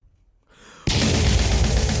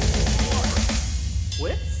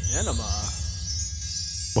Cinema.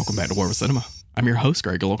 Welcome back to War with Cinema. I'm your host,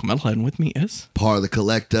 Greg, a local metalhead, and with me is... Par the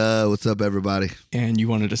Collector. What's up, everybody? And you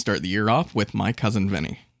wanted to start the year off with my cousin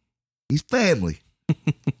Vinny. He's family.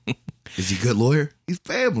 Is he a good lawyer? He's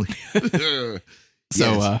family.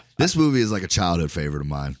 This movie is like a childhood favorite of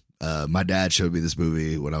mine. My dad showed me this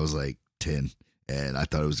movie when I was like 10, and I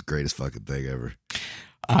thought it was the greatest fucking thing ever.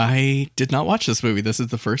 I did not watch this movie. This is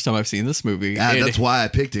the first time I've seen this movie. Yeah, that's why I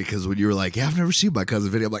picked it, because when you were like, yeah, I've never seen my cousin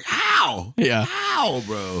Vinny, I'm like, how? Yeah. How,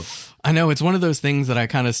 bro? I know, it's one of those things that I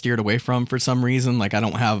kind of steered away from for some reason. Like, I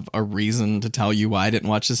don't have a reason to tell you why I didn't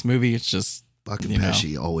watch this movie. It's just... Fucking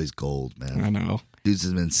Pesci, always gold, man. I know. Dude's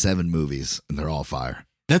been in 7 movies, and they're all fire.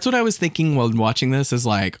 That's what I was thinking while watching this, is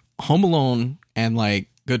like Home Alone and like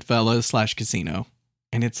Goodfellas / Casino.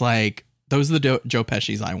 And it's like, those are the Joe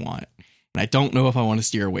Pesci's I want. And I don't know if I want to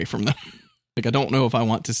steer away from them. Like, I don't know if I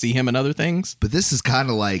want to see him in other things. But this is kind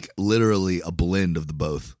of like literally a blend of the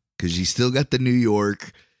both. Because you still got the New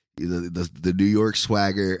York, the New York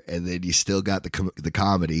swagger, and then you still got the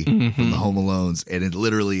comedy from the Home Alones. And it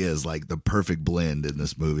literally is like the perfect blend in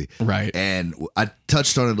this movie. Right. And I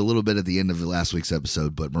touched on it a little bit at the end of the last week's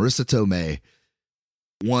episode, but Marissa Tomei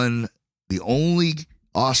won the only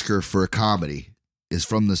Oscar for a comedy is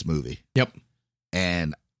from this movie. Yep.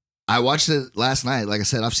 And I watched it last night. Like I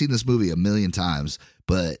said, I've seen this movie a million times,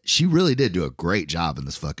 but she really did do a great job in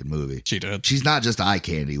this fucking movie. She did. She's not just eye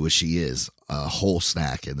candy, which she is, a whole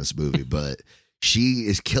snack in this movie, but she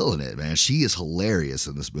is killing it, man. She is hilarious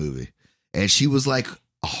in this movie. And she was like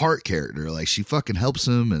a heart character. Like, she fucking helps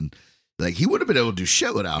him, and like, he wouldn't have been able to do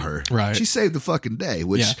shit without her. Right. She saved the fucking day,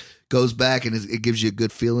 which goes back, and it gives you a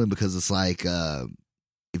good feeling, because it's like,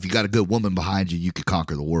 if you got a good woman behind you, you could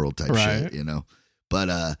conquer the world type shit, you know?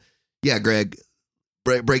 But, yeah, Greg,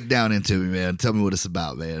 break down into me, man. Tell me what it's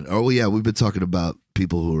about, man. Oh, yeah, we've been talking about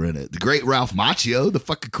people who are in it. The great Ralph Macchio, the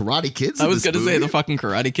fucking Karate Kid's in I was this going to say movie. the fucking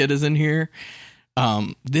Karate Kid is in here.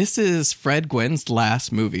 This is Fred Gwynne's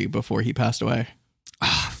last movie before he passed away.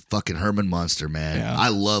 Fucking Herman Munster, man. Yeah. I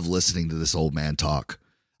love listening to this old man talk.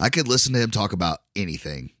 I could listen to him talk about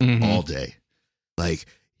anything all day. Like,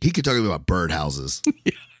 he could talk about birdhouses.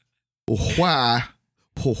 Why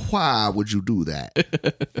would you do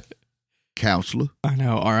that? Counselor. I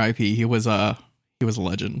know, R.I.P. He was a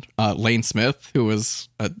legend. Lane Smith, who was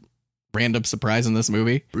a random surprise in this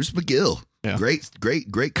movie. Bruce McGill. Yeah.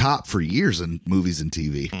 Great cop for years in movies and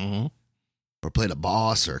TV. Or played a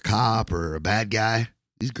boss or a cop or a bad guy.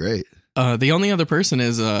 He's great. The only other person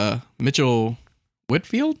is Mitchell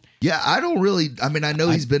Whitfield. Yeah, I know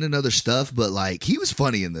he's been in other stuff, but like, he was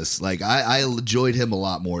funny in this. Like, I enjoyed him a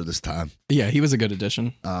lot more this time. Yeah, he was a good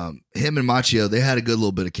addition. Him and Macchio, they had a good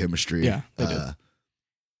little bit of chemistry. Yeah, they did.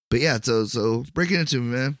 But yeah, so break it into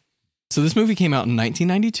me, man. So this movie came out in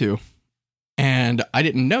 1992, and I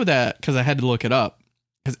didn't know that because I had to look it up.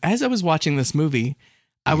 Because as I was watching this movie,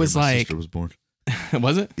 I was my like, sister was born.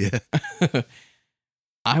 Was it? Yeah.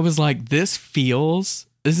 I was like, this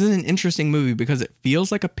is an interesting movie because it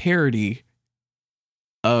feels like a parody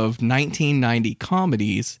of 1990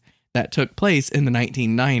 comedies that took place in the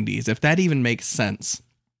 1990s, if that even makes sense.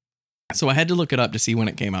 So I had to look it up to see when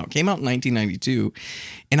it came out. It came out in 1992.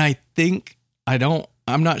 And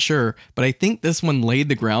I'm not sure, but I think this one laid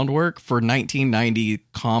the groundwork for 1990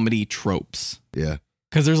 comedy tropes. Yeah.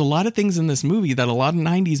 Because there's a lot of things in this movie that a lot of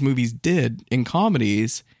 90s movies did in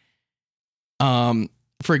comedies.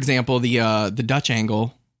 For example, the Dutch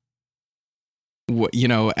angle,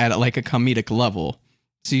 at like a comedic level.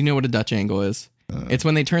 So you know what a Dutch angle is? It's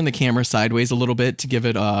when they turn the camera sideways a little bit to give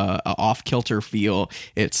it a off-kilter feel.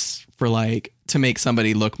 It's for like to make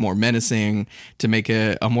somebody look more menacing, to make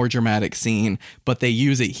a more dramatic scene, but they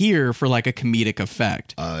use it here for like a comedic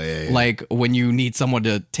effect. Yeah. Like when you need someone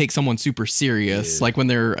to take someone super serious, like when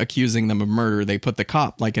they're accusing them of murder, they put the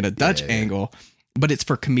cop like in a Dutch angle, but it's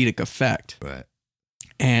for comedic effect. Right.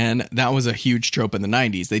 And that was a huge trope in the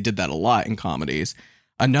 90s. They did that a lot in comedies.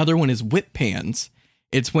 Another one is whip pans.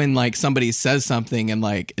 It's when like somebody says something and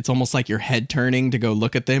like it's almost like your head turning to go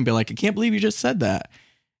look at them and be like, I can't believe you just said that.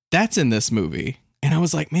 That's in this movie. And I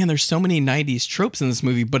was like, man, there's so many 90s tropes in this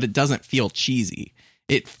movie, but it doesn't feel cheesy.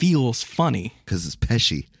 It feels funny. Because it's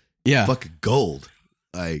Pesci. Yeah. Fucking gold.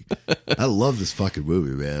 Like, I love this fucking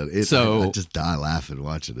movie, man. I just die laughing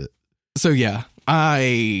watching it. So yeah,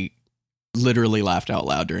 I literally laughed out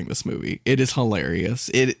loud during this movie. It is hilarious.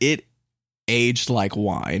 It aged like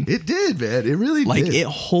wine. It did, man. It really like did. It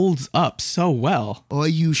holds up so well. Are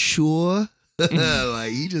you sure?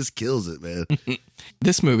 Like, he just kills it, man.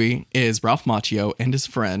 This movie is Ralph Macchio and his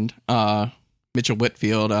friend Mitchell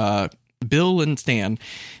Whitfield, Bill and Stan.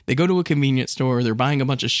 They go to a convenience store. They're buying a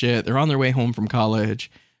bunch of shit. They're on their way home from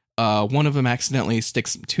college. one of them accidentally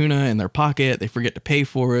sticks some tuna in their pocket. They forget to pay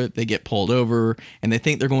for it. They get pulled over and they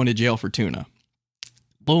think they're going to jail for tuna.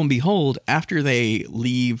 Lo and behold, after they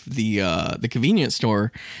leave the convenience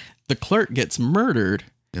store, the clerk gets murdered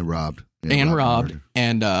and robbed.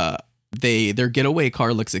 And their getaway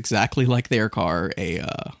car looks exactly like their car, a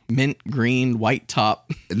mint green white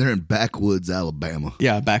top. And they're in Backwoods, Alabama.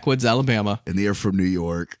 Yeah, Backwoods, Alabama. And they're from New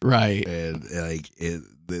York. Right. And like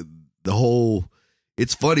the whole,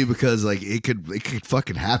 it's funny because like it could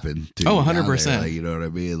fucking happen to you. 100%. Like, you know what I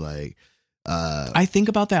mean? Like I think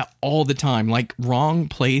about that all the time. Like wrong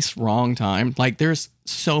place, wrong time. Like there's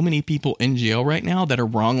so many people in jail right now that are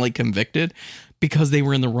wrongly convicted because they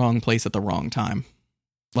were in the wrong place at the wrong time.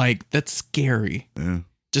 Like that's scary. Yeah.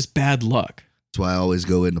 Just bad luck. That's why I always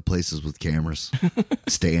go into places with cameras.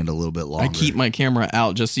 Stand a little bit longer. I keep my camera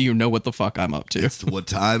out just so you know what the fuck I'm up to. It's what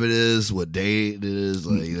time it is, what day it is.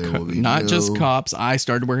 Like there will be not just cops. I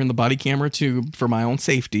started wearing the body camera too for my own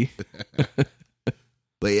safety.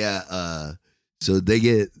 But yeah, so they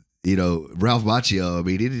get, Ralph Macchio, I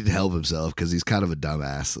mean, he didn't help himself because he's kind of a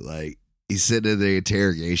dumbass. Like, he's sitting in the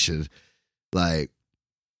interrogation. Like,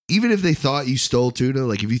 even if they thought you stole tuna,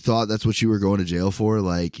 like, if you thought that's what you were going to jail for,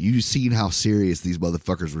 like, you've seen how serious these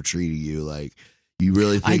motherfuckers were treating you. Like, you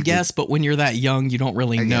really think. I guess, but when you're that young, you don't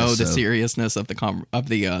really know the so. Seriousness of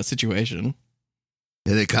the situation.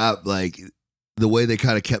 And the cop, like, the way they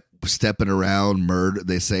kind of kept stepping around murder,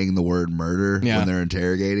 they saying the word murder when they're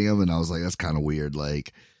interrogating him, and I was like, that's kind of weird.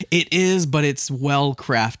 Like, it is, but it's well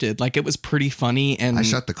crafted. Like, it was pretty funny. And I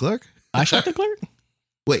shot the clerk. I shot the clerk.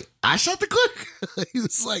 Wait, I shot the clerk. He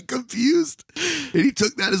was like confused, and he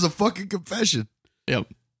took that as a fucking confession. Yep.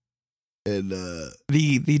 And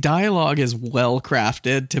the dialogue is well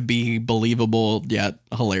crafted to be believable yet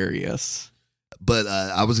hilarious. But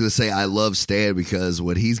I was gonna say I love Stan because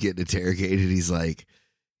when he's getting interrogated, he's like,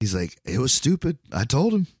 it was stupid. I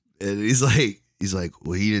told him, and he's like,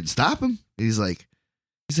 well, he didn't stop him. And he's like,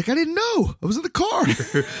 I didn't know. I was in the car.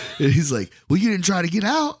 And he's like, well, you didn't try to get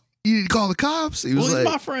out. You didn't call the cops. He was he's like,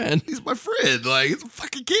 my friend. He's my friend. Like, it's a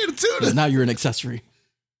fucking can of tuna. But now you're an accessory.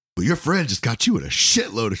 Well, your friend just got you in a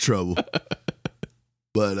shitload of trouble.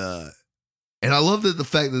 But and I love that the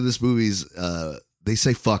fact that this movie's they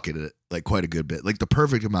say fuck in it like quite a good bit, like the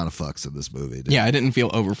perfect amount of fucks in this movie. Yeah, I didn't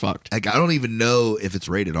feel overfucked. Like I don't even know if it's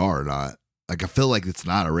rated R or not. Like I feel like it's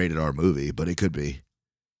not a rated R movie, but it could be.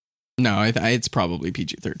 No, it's probably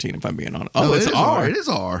PG-13 if I'm being honest. Oh, it's R. It is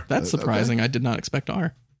R. That's surprising. Okay. I did not expect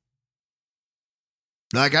R.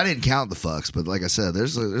 Like I didn't count the fucks, but like I said,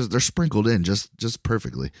 they're sprinkled in just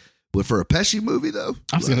perfectly. But for a Pesci movie, though,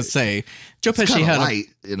 I was gonna say Joe Pesci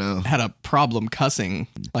had a problem cussing.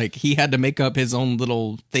 Like he had to make up his own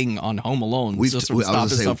little thing on Home Alone to stop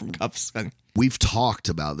himself from cussing. We've talked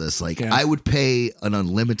about this. Like I would pay an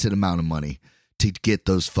unlimited amount of money to get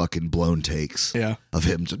those fucking blown takes of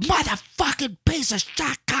him just motherfucking piece of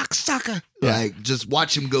shit cocksucker. Yeah. Like just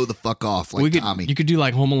watch him go the fuck off like Tommy. You could do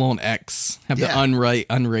like Home Alone X, have the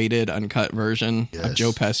unrated, uncut version of Joe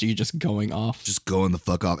Pesci just going off. Just going the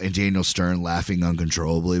fuck off. And Daniel Stern laughing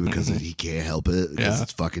uncontrollably because he can't help it because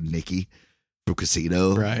it's fucking Nicky from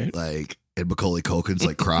Casino. Right. Like, and Macaulay Culkin's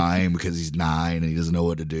like crying because he's 9 and he doesn't know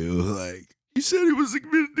what to do. Like, he said he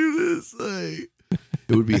wasn't going to do this. Like,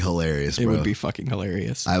 it would be hilarious, bro. It would be fucking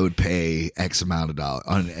hilarious. I would pay X amount of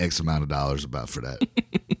dollars about for that.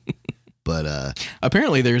 But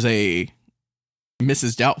apparently there's a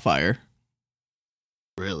Mrs. Doubtfire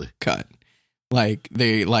really cut. Like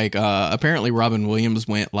apparently Robin Williams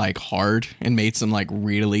went like hard and made some like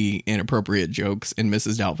really inappropriate jokes in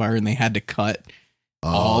Mrs. Doubtfire, and they had to cut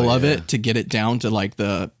all of it to get it down to like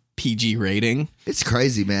the PG rating. It's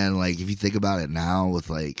crazy, man. Like if you think about it now with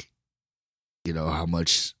like, how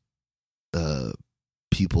much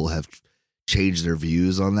people have changed their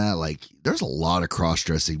views on that. Like, there's a lot of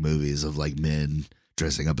cross-dressing movies of like men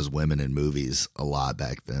dressing up as women in movies a lot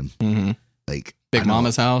back then. Mm-hmm. Like Big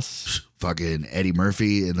Mama's House, fucking Eddie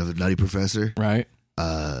Murphy in The Nutty Professor, right?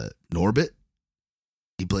 Norbit,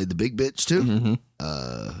 he played the big bitch too.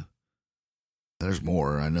 Mm-hmm. There's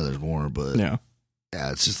more. I know there's more, but yeah,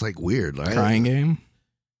 it's just like weird. Right? Crying Game.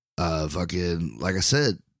 Fucking like I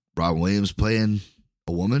said. Robin Williams playing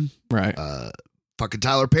a woman. Right. Fucking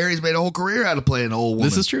Tyler Perry's made a whole career out of playing an old woman.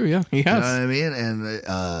 This is true, yeah. He has. You know what I mean?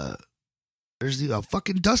 And there's the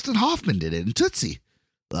fucking Dustin Hoffman did it in Tootsie.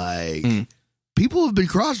 Like, people have been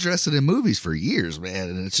cross-dressing in movies for years, man.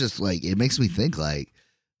 And it's just like, it makes me think like,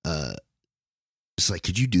 it's like,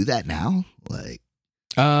 could you do that now? Like,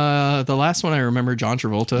 the last one I remember, John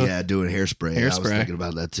Travolta. Yeah, doing Hairspray. I was thinking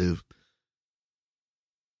about that too.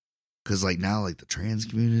 because like now, like the trans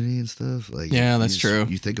community and stuff. Like, yeah, that's true.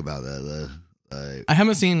 You think about that. I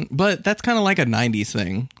haven't seen, but that's kind of like a 90s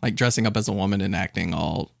thing, like dressing up as a woman and acting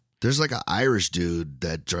all. There's like an Irish dude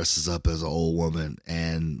that dresses up as an old woman,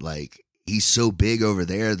 and like he's so big over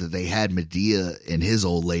there that they had Medea and his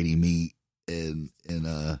old lady meet in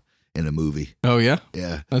a movie. Oh yeah,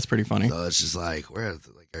 yeah, that's pretty funny. So it's just like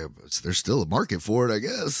there's still a market for it, I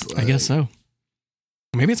guess. Like, I guess so.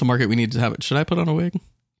 Maybe it's a market we need to have it. Should I put on a wig?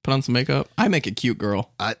 Put on some makeup? I make a cute girl.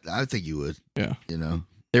 I think you would. Yeah. You know.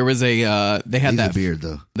 There was a they had that beard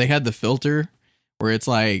though. They had the filter where it's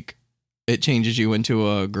like it changes you into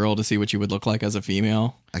a girl to see what you would look like as a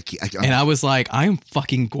female. And I was like, I'm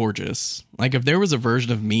fucking gorgeous. Like if there was a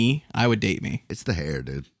version of me, I would date me. It's the hair,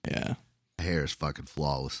 dude. Yeah. The hair is fucking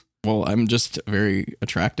flawless. Well, I'm just very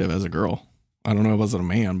attractive as a girl. I don't know if I was a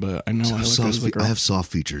man, but I know I look as a girl. I have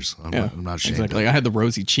soft features. I'm not ashamed. Exactly. I had the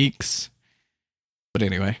rosy cheeks. But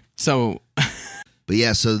anyway, so. But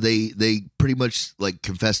yeah, so they pretty much like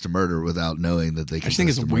confessed to murder without knowing that they. I just think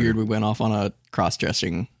it's weird we went off on a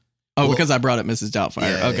cross-dressing. Oh, well, because I brought up Mrs.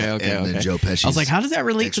 Doubtfire. Yeah, okay. And then Joe Pesci. I was like, how does that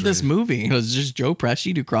relate to this movie? It was just Joe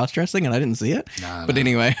Pesci do cross-dressing and I didn't see it. But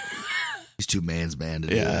anyway. He's too man's man to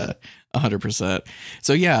do that. 100%.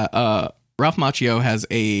 So yeah, Ralph Macchio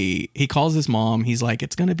he calls his mom. He's like,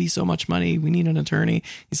 it's going to be so much money. We need an attorney.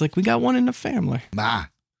 He's like, we got one in the family. Ma.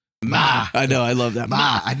 I know. I love that.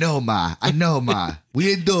 Ma. I know, Ma. We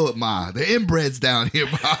didn't do it, Ma. The inbreds down here,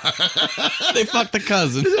 Ma. They fucked the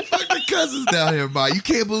cousin. They fucked the cousins down here, Ma. You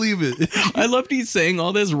can't believe it. I loved he's saying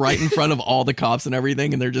all this right in front of all the cops and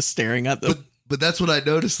everything, and they're just staring at them. But that's what I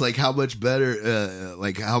noticed, like how much better,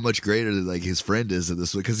 like how much greater like his friend is in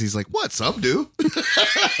this one, because he's like, what? Some do. Like,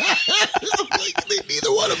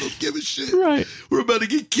 neither one of them give a shit. Right. We're about to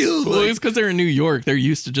get killed. Well, it's because they're in New York. They're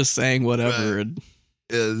used to just saying whatever. Right.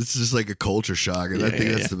 Yeah, it's just like a culture shock, and I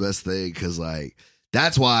think that's the best thing, because like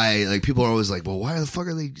that's why like people are always like, well, why the fuck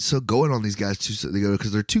are they so going on these guys too? They go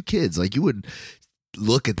because they're two kids. Like you wouldn't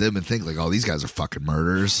look at them and think like, oh, these guys are fucking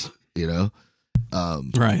murderers, you know.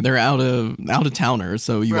 Right, they're out of towners,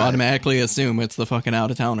 so you automatically assume it's the fucking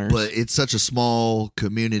out of towners. But it's such a small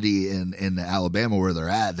community in Alabama where they're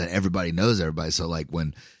at that everybody knows everybody. So like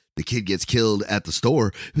when the kid gets killed at the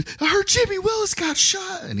store, I heard Jimmy Willis got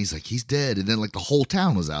shot, and he's like, he's dead, and then like the whole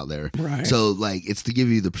town was out there. Right. So like it's to give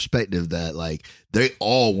you the perspective that like they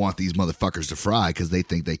all want these motherfuckers to fry because they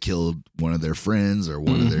think they killed one of their friends or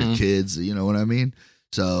one of their kids. You know what I mean?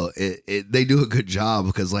 So they do a good job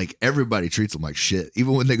because like everybody treats them like shit.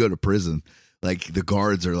 Even when they go to prison, like the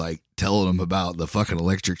guards are like telling them about the fucking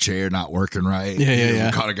electric chair not working right.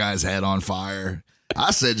 Yeah. Caught a guy's head on fire.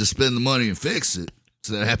 I said just spend the money and fix it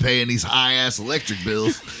instead of paying these high ass electric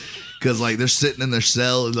bills. Because like they're sitting in their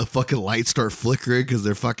cell and the fucking lights start flickering because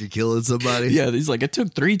they're fucking killing somebody. Yeah, he's like, it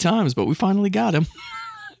took 3 times, but we finally got him.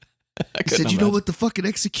 He said, you know what the fucking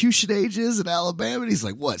execution age is in Alabama? And he's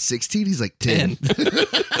like, what, 16? He's like, 10.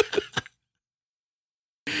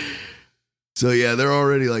 So, yeah, they're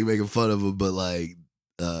already, like, making fun of him. But, like,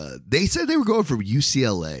 they said they were going from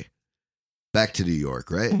UCLA back to New York,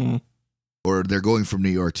 right? Mm-hmm. Or they're going from New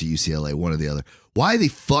York to UCLA, one or the other. Why the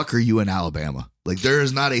fuck are you in Alabama? Like, there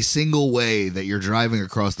is not a single way that you're driving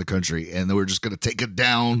across the country and we're just going to take it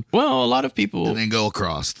down. Well, a lot of people. And then go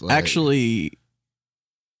across. Like, actually,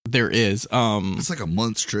 there is. It's like a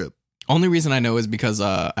month's trip. Only reason I know is because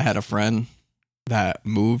I had a friend that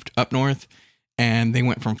moved up north and they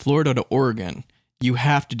went from Florida to Oregon. You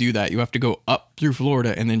have to do that. You have to go up through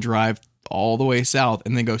Florida and then drive all the way south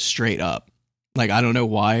and then go straight up. Like, I don't know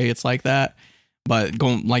why it's like that, but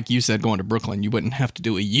going, like you said, going to Brooklyn, you wouldn't have to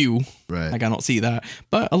do a U. Right. Like, I don't see that.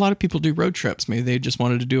 But a lot of people do road trips. Maybe they just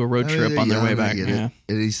wanted to do a road trip on their way back. Yeah.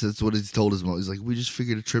 And he says what he's told his mom. He's like, we just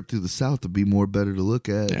figured a trip through the South would be more better to look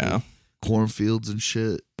at. Yeah. Cornfields and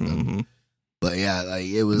shit. Mm-hmm. But yeah, like,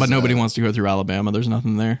 it was. But nobody wants to go through Alabama. There's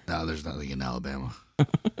nothing there. No, there's nothing in Alabama.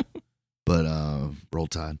 But Roll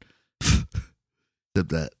Tide. Except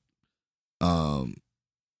that.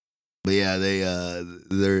 But yeah,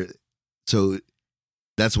 they're so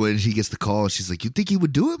that's when he gets the call and she's like, you think he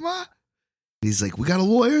would do it, Ma? And he's like, we got a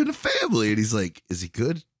lawyer in the family. And he's like, is he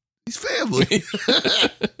good? He's family.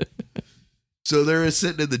 So they're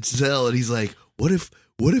sitting in the cell and he's like, what if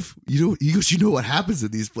you know, he goes, you know what happens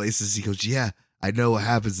in these places? He goes, yeah, I know what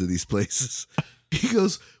happens in these places. He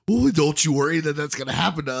goes, well, don't you worry that that's going to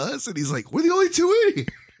happen to us? And he's like, we're the only two in here.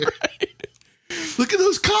 Right. Look at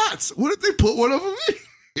those cots. What if they put one of them in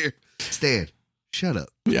here? Stan, shut up.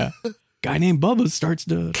 Yeah. Guy named Bubba starts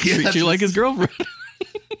to treat you like his girlfriend.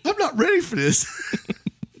 I'm not ready for this.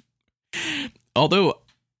 Although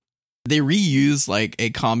they reuse like a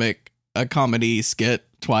comedy skit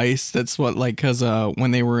twice. That's what, like, because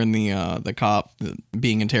when they were in the cop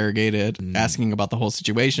being interrogated, asking about the whole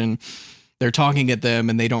situation, they're talking at them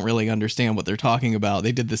and they don't really understand what they're talking about.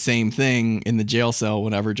 They did the same thing in the jail cell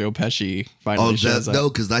whenever Joe Pesci finally shows up. No,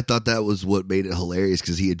 because I thought that was what made it hilarious,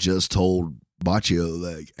 because he had just told Macchio,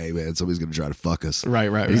 like, hey, man, somebody's going to try to fuck us.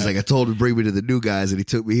 Right. And he's like, I told him to bring me to the new guys, and he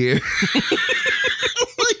took me here. The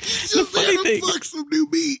funny thing, fuck some new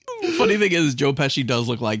meat. Funny thing is, Joe Pesci does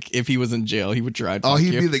look like if he was in jail, he would try to he'd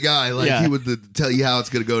be the guy. Like, he would tell you how it's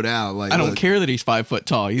going to go down. Like, I don't care that he's 5 foot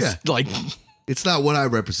tall. He's like... It's not what I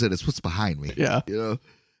represent. It's what's behind me. Yeah. You know?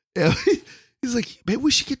 Yeah. He's like, man, we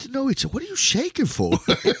should get to know each other. What are you shaking for?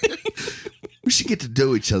 We should get to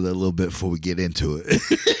know each other a little bit before we get into it.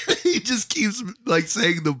 He just keeps like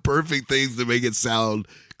saying the perfect things to make it sound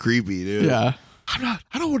creepy, dude. Yeah. I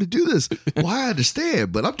don't want to do this. Well, I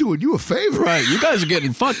understand, but I'm doing you a favor. Right. You guys are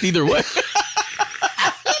getting fucked either way.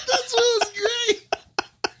 That's what was great.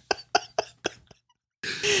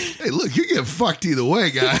 Hey, look, you're getting fucked either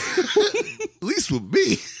way, guy. At least with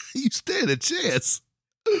me, you stand a chance.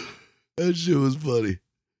 That shit was funny.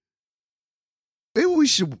 Maybe we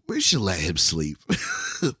should let him sleep.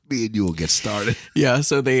 Me and you will get started. Yeah,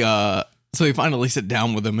 so they finally sit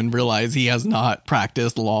down with him and realize he has not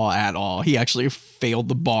practiced law at all. He actually failed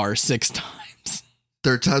the bar 6 times.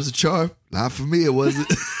 3rd time's a charm. Not for me, it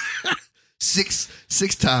wasn't. Six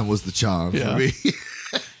time was the charm for me.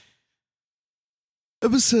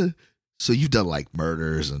 It was so you've done like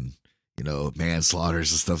murders and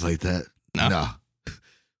manslaughters and stuff like that. No.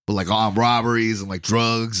 But like armed robberies and like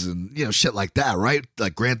drugs and shit like that, right?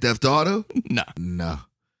 Like Grand Theft Auto? No.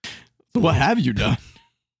 So what have you done?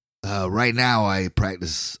 Right now I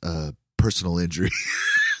practice personal injury.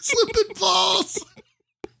 Slip and falls.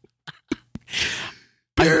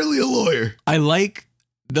 Barely a lawyer. I like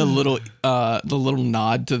the little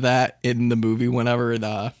nod to that in the movie whenever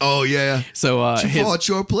the so did you fall at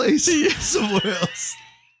your place somewhere else.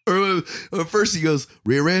 Or first he goes,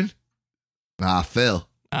 rear end? Nah, I fell.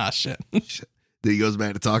 Ah, shit. Then he goes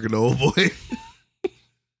back to talking to old boy.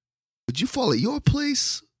 Would you fall at your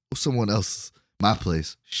place or someone else's? My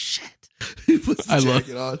place. Shit. He puts the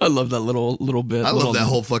jacket on. I love that little bit. I love that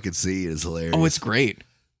whole fucking scene. It's hilarious. Oh, it's great.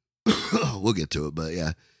 We'll get to it, but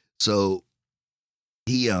yeah. So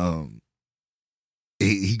he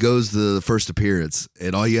goes to the first appearance,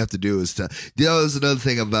 and all you have to do is there's another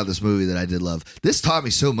thing about this movie that I did love. This taught me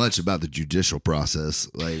so much about the judicial process.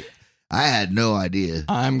 Like, I had no idea.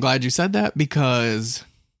 I'm glad you said that, because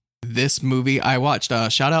this movie I watched,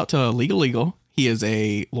 shout out to Legal Eagle. He is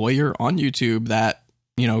a lawyer on YouTube that,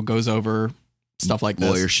 goes over stuff like this.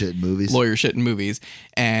 Lawyer shit in movies.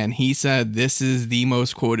 And he said this is the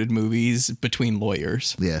most quoted movies between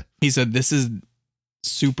lawyers. Yeah. He said this is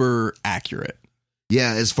super accurate.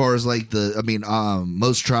 Yeah, as far as like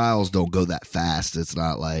most trials don't go that fast. It's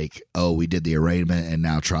not like, oh, we did the arraignment and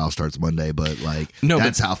now trial starts Monday, but like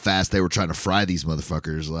that's how fast they were trying to fry these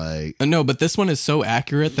motherfuckers. Like, no, but this one is so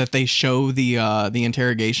accurate that they show the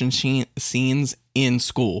interrogation scenes in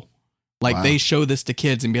school. Like, they show this to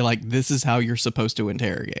kids and be like, this is how you're supposed to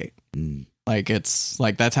interrogate. Like, it's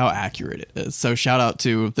like, that's how accurate it is. So shout out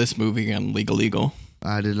to this movie and Legal Eagle.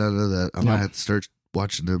 I did not know that. I might have to start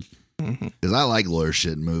watching them. Because I like lawyer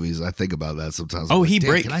shit in movies. I think about that sometimes. Oh,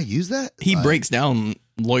 can I use that? He breaks down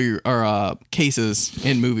lawyer or cases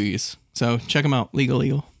in movies. So check him out, Legal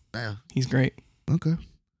Eagle. Yeah, he's great. Okay,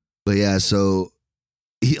 but yeah, so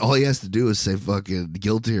all he has to do is say fucking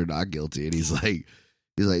guilty or not guilty, and he's like,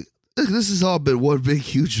 look, this has all been one big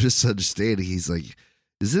huge misunderstanding. He's like,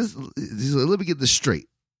 He's like, let me get this straight.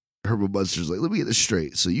 Herbert Munster's like, let me get this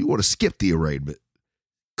straight. So you want to skip the arraignment,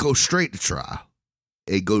 go straight to trial.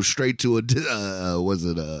 And go straight to a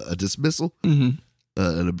dismissal? Mm-hmm.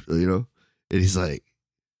 And he's like,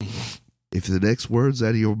 if the next words out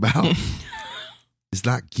of your mouth is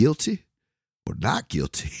not guilty or not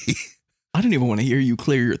guilty, I don't even want to hear you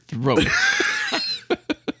clear your throat.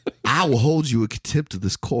 I will hold you in contempt of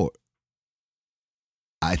this court.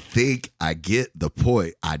 I think I get the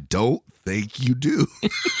point. I don't think you do.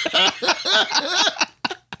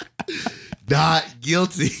 Not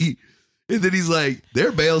guilty. And then he's like,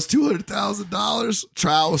 their bail's $200,000.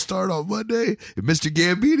 Trial will start on Monday. And Mr.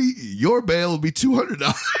 Gambini, your bail will be $200.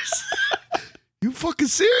 You fucking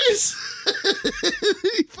serious?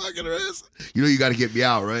 You fucking arrest? You got to get me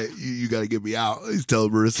out, right? You got to get me out. He's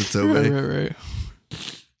telling Marissa Tomei. Right.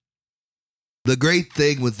 The great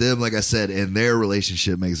thing with them, like I said, and their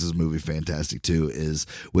relationship makes this movie fantastic too, is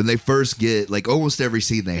when they first get, like, almost every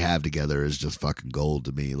scene they have together is just fucking gold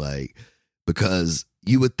to me. Like, because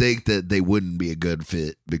you would think that they wouldn't be a good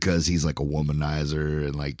fit because he's like a womanizer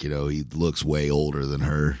and like, you know, he looks way older than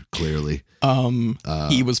her, clearly.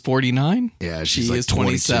 He was 49. Yeah, she's she like is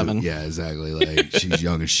 27. Yeah, exactly. Like she's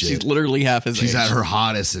young as shit. She's literally half his age. She's at her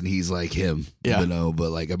hottest and he's like him. Yeah. You know, but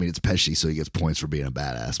like, I mean, it's Pesci, so he gets points for being a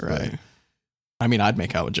badass. Right. I mean, I'd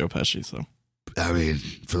make out with Joe Pesci, so. I mean,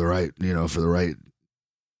 for the right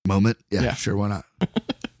moment. Yeah. Sure, why not?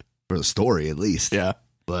 For the story, at least. Yeah.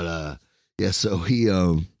 But, yeah, so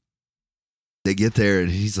they get there and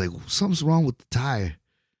he's like, something's wrong with the tire.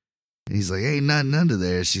 And he's like, ain't nothing under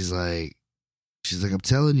there. She's like, I'm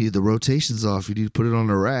telling you, the rotation's off. You need to put it on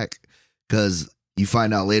the rack. Because you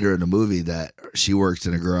find out later in the movie that she worked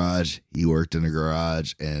in a garage, he worked in a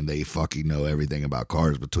garage, and they fucking know everything about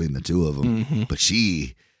cars between the two of them. Mm-hmm. But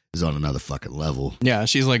she is on another fucking level. Yeah,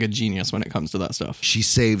 she's like a genius when it comes to that stuff. She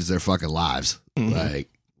saves their fucking lives. Mm-hmm. Like,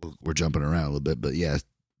 we're jumping around a little bit, but yeah,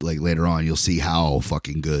 like later on, you'll see how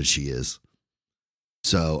fucking good she is.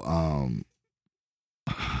 So,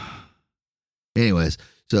 anyways,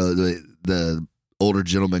 so the older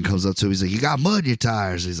gentleman comes up to him. He's like, "You got mud in your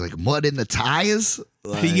tires." He's like, "Mud in the tires?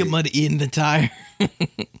 Like, you get mud in the tire."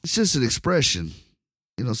 It's just an expression.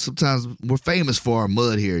 You know, sometimes we're famous for our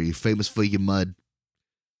mud here. You're famous for your mud.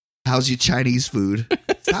 How's your Chinese food?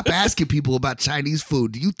 Stop asking people about Chinese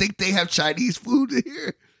food. Do you think they have Chinese food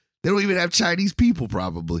here? They don't even have Chinese people,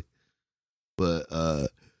 probably. But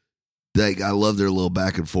like, I love their little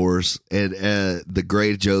back and forth. And the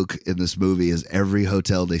great joke in this movie is every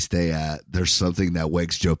hotel they stay at, there's something that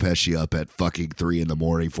wakes Joe Pesci up at fucking 3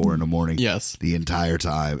 a.m, 4 a.m. Yes, the entire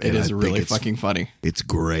time. It is really fucking funny. It's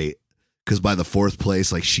great. Because by the fourth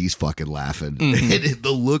place, like, she's fucking laughing. Mm-hmm. And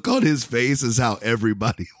the look on his face is how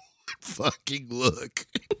everybody would fucking look.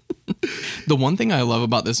 The one thing I love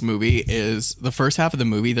about this movie is the first half of the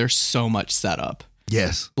movie, there's so much setup.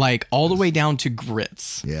 Yes. Like, all the way down to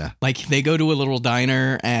grits. Yeah. Like, they go to a little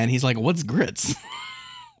diner, and he's like, "What's grits?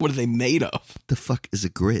 What are they made of? The fuck is a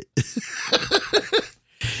grit?"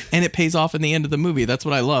 And it pays off in the end of the movie. That's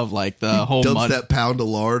what I love. Like, the whole dumps that pound of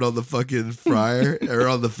lard on the fucking fryer or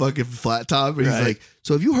on the fucking flat top. And he's like,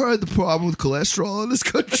 "So have you heard the problem with cholesterol in this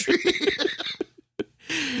country?"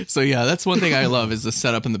 So yeah, that's one thing I love is the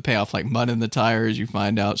setup and the payoff. Like, mud in the tires, you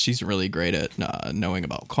find out she's really great at knowing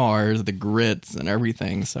about cars, the grits, and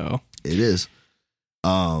everything. So it is.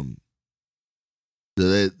 The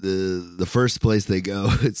first place they go,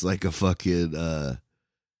 it's like a fucking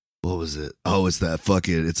what was it? Oh, it's that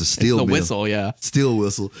fucking, it's a steel it's the mill. whistle, yeah, steel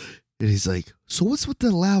whistle. And he's like, "So what's with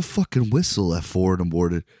the loud fucking whistle at 4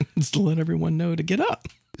 a.m?" It's to let everyone know to get up.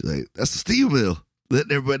 He's like, "That's the steel mill.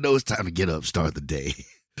 Letting everybody know it's time to get up, start the day."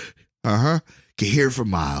 Can hear it for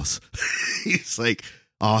miles. He's like,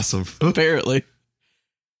 awesome. Apparently.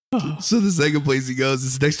 So the second place he goes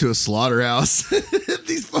is next to a slaughterhouse.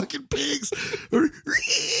 These fucking pigs are,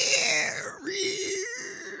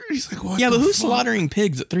 he's like, "What?" Yeah, but who's slaughtering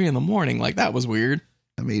pigs at 3 a.m? Like, that was weird.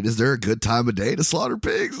 I mean, is there a good time of day to slaughter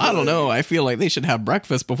pigs? I don't know. I feel like they should have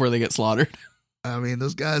breakfast before they get slaughtered. I mean,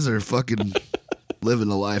 those guys are fucking living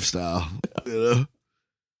the lifestyle, you know?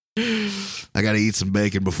 I got to eat some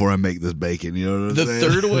bacon before I make this bacon. You know what I'm saying? The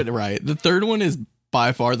third one, right? The third one is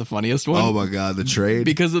by far the funniest one. Oh my God, the train.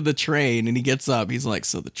 Because of the train, and he gets up. He's like,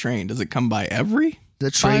 "So the train, does it come by every?"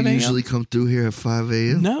 That train usually come through here at 5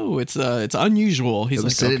 a.m. No, it's unusual. He's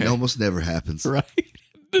like, "Okay." It almost never happens. Right.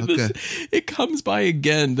 Okay. It comes by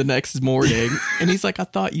again the next morning, and he's like, "I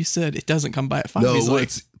thought you said it doesn't come by at 5." No, he's like,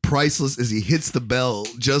 what's priceless is he hits the bell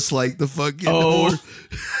just like the fucking horn.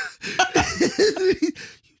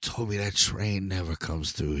 You told me that train never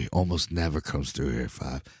comes through. He almost never comes through here at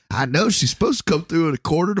 5. I know she's supposed to come through at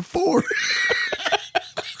 3:45.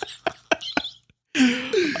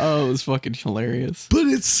 Oh, it was fucking hilarious. But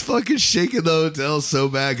it's fucking shaking the hotel so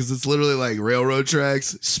bad because it's literally like railroad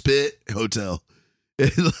tracks, spit, hotel.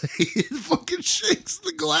 And like, it fucking shakes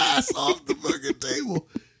the glass off the fucking table.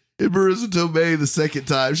 And Marissa Tomei, the second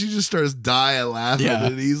time, she just starts dying laughing. Yeah.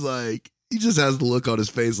 And he's like, he just has the look on his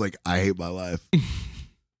face like, "I hate my life."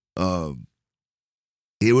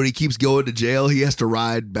 When he keeps going to jail, he has to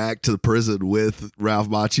ride back to the prison with Ralph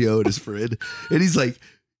Macchio and his friend. And he's like,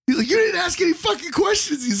 "You didn't ask any fucking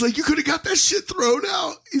questions." He's like, "You could have got that shit thrown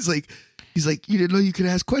out." He's like, "You didn't know you could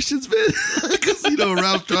ask questions, man?" Because,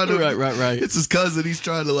 Ralph's trying to, right. It's his cousin. He's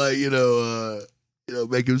trying to, like,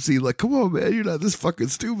 make him seem like, "Come on, man, you're not this fucking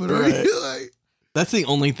stupid, right?" Like, that's the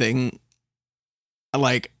only thing.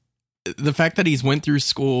 Like, the fact that he's went through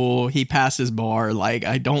school, he passed his bar. Like,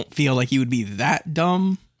 I don't feel like he would be that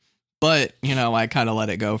dumb, but I kind of let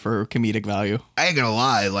it go for comedic value. I ain't gonna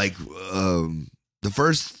lie, like, the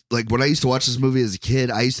first, like when I used to watch this movie as a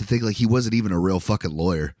kid, I used to think like he wasn't even a real fucking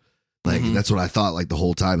lawyer. Like that's what I thought like the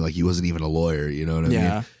whole time. Like he wasn't even a lawyer. You know what I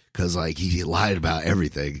mean? Because like he lied about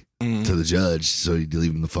everything to the judge, so he'd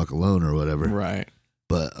leave him the fuck alone or whatever. Right.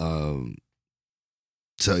 But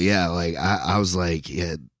so yeah, like I was like,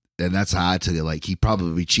 yeah, and that's how I took it. Like he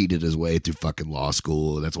probably cheated his way through fucking law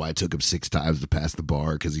school. That's why it took him 6 times to pass the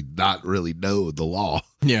bar, because he not really know the law.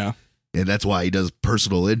 Yeah. And that's why he does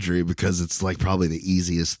personal injury, because it's like probably the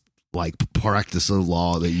easiest like practice of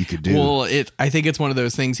law that you could do. Well, I think it's one of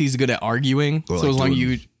those things. He's good at arguing. Or so like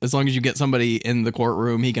as long as you get somebody in the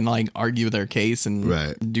courtroom, he can like argue their case and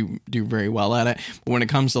do very well at it. But when it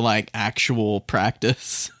comes to like actual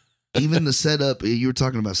practice, even the setup, you were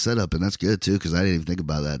talking about setup, and that's good too, because I didn't even think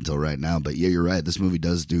about that until right now. But yeah, you're right. This movie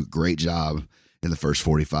does do a great job in the first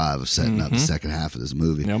 45 of setting up the second half of this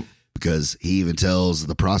movie. Yep. Because he even tells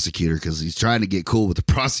the prosecutor, because he's trying to get cool with the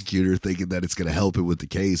prosecutor, thinking that it's going to help him with the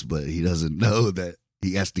case, but he doesn't know that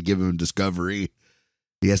he has to give him discovery.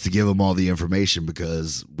 He has to give him all the information,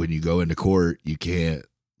 because when you go into court, you can't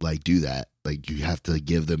like do that. Like you have to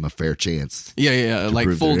give them a fair chance. Yeah. Like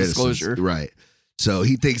full disclosure. Right. So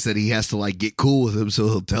he thinks that he has to like get cool with him, so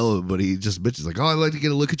he'll tell him, but he just bitches like, oh, I'd like to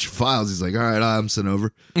get a look at your files. He's like, all right, I'm sent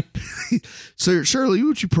over. So Shirley,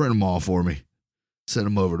 would you print them all for me? Send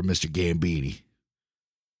him over to Mr. Gambini.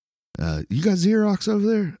 You got Xerox over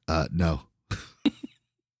there? No.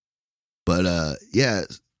 But yeah,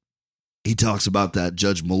 he talks about that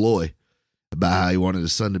Judge Malloy, about how he wanted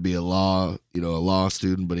his son to be a law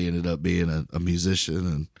student, but he ended up being a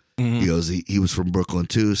musician. And he goes, he was from Brooklyn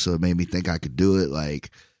too, so it made me think I could do it. Like,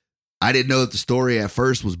 I didn't know that the story at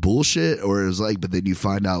first was bullshit, or it was like, but then you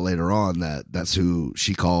find out later on that that's who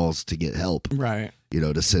she calls to get help. Right.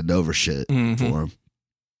 To send over shit for him.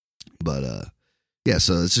 But yeah,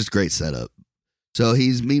 so it's just great setup. So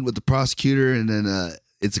he's meeting with the prosecutor, and then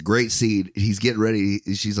it's a great scene. He's getting ready.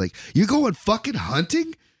 She's like, "You going fucking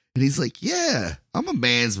hunting?" And he's like, "Yeah, I'm a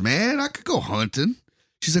man's man. I could go hunting."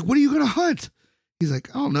 She's like, "What are you gonna hunt?" He's like,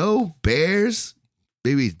 "I don't know, bears,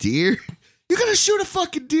 maybe deer." "You're gonna shoot a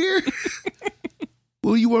fucking deer?"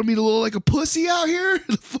 "Well, you want me to look like a pussy out here in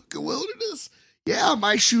the fucking wilderness?" "Yeah, I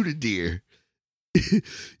might shoot a deer."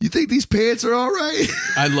 "You think these pants are all right?"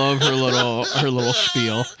 I love her little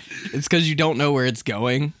spiel. It's because you don't know where it's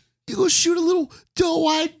going. "You gonna shoot a little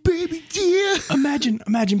doe-eyed baby deer?"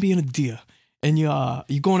 Imagine being a deer, and you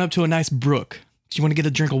going up to a nice brook. You want to get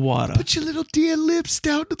a drink of water. Put your little deer lips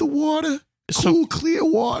down to the water. Cool, clear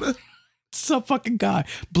water. Some fucking guy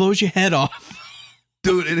blows your head off.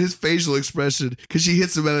 Dude, and his facial expression, because she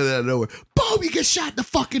hits him out of nowhere. Boom, you get shot in the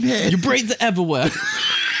fucking head. Your brains are everywhere.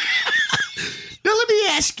 Now let me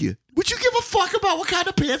ask you, would you give a fuck about what kind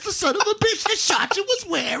of pants the son of a bitch that shot you was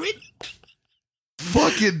wearing?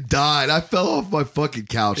 Fucking died. I fell off my fucking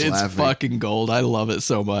couch laughing. It's fucking gold. I love it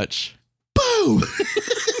so much. Boom!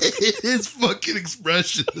 His fucking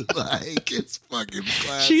expression, like, it's fucking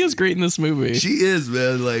classic. She is great in this movie. She is,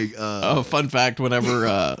 man. Like, fun fact,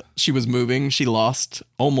 whenever she was moving, she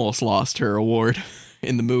almost lost her award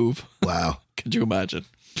in the move. Wow. Could you imagine?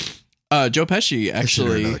 Joe Pesci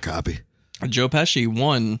actually. Another copy. Joe Pesci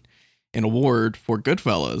won an award for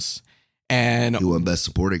Goodfellas, and he won Best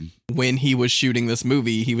Supporting. When he was shooting this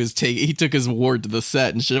movie, he took his award to the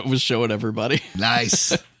set and was showing everybody.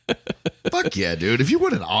 Nice. Fuck yeah, dude! If you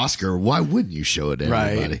won an Oscar, why wouldn't you show it to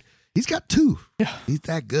everybody? Right. He's got 2. Yeah, he's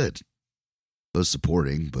that good. Both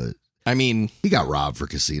supporting, but I mean, he got robbed for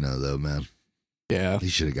Casino, though, man. Yeah, he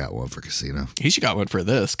should have got one for Casino. He should have got one for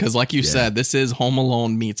this, because, like you said, this is Home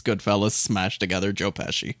Alone meets Goodfellas smashed together. Joe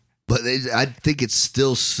Pesci. But I think it's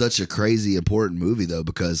still such a crazy important movie, though,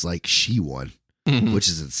 because like she won, which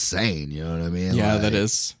is insane. You know what I mean? Yeah, like, that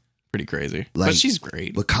is pretty crazy. But she's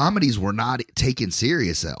great. But comedies were not taken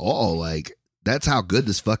serious at all. Like, that's how good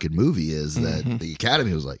this fucking movie is, that the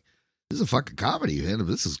Academy was like, this is a fucking comedy, man.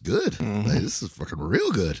 This is good. Like, this is fucking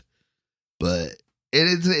real good. But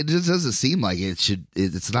it just doesn't seem like it should.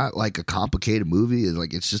 It's not like a complicated movie. It's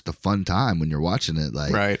like, it's just a fun time when you're watching it.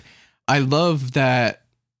 Like, right. I love that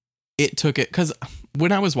it took it, because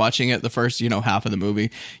when I was watching it, the first, half of the movie,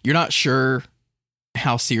 you're not sure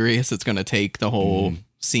how serious it's going to take the whole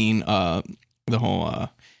scene, oh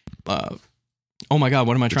my God,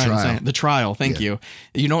 what am I trying to say? The trial. Thank you.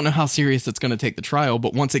 You don't know how serious it's going to take the trial,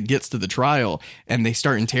 but once it gets to the trial and they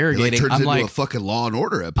start interrogating, I'm like, a fucking Law and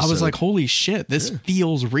Order episode. I was like, holy shit, this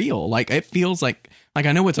feels real. Like, it feels like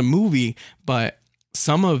I know it's a movie, but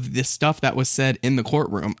some of the stuff that was said in the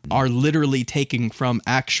courtroom are literally taken from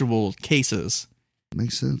actual cases.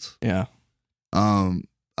 Makes sense. Yeah.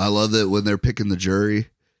 I love that when they're picking the jury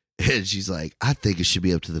And she's like, I think it should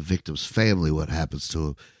be up to the victim's family what happens to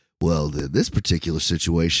him. Well, in this particular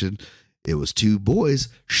situation, it was 2 boys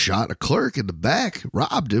shot a clerk in the back,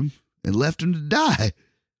 robbed him, and left him to die.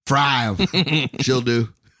 Fry him. She'll do.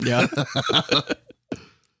 Yeah. I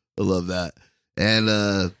love that.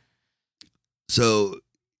 And so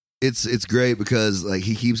it's great because like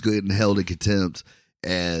he keeps getting held in contempt.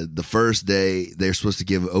 And the first day they're supposed to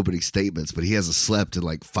give opening statements, but he hasn't slept in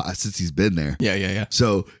like 5 since he's been there. Yeah.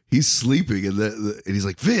 So he's sleeping, and he's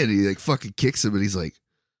like, Vin, he like fucking kicks him, and he's like,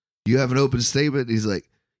 you have an open statement? And he's like,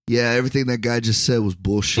 yeah, everything that guy just said was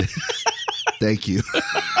bullshit. Thank you.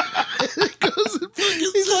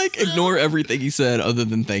 He's like, ignore everything he said other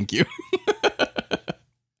than thank you.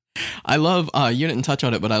 I love, you didn't touch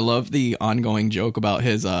on it, but I love the ongoing joke about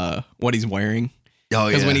his, what he's wearing. Oh,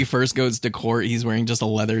 yeah. Because when he first goes to court, he's wearing just a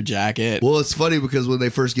leather jacket. Well, it's funny because when they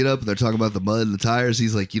first get up and they're talking about the mud and the tires,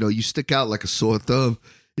 he's like, you stick out like a sore thumb.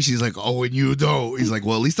 And she's like, oh, and you don't. He's like,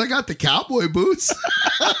 well, at least I got the cowboy boots.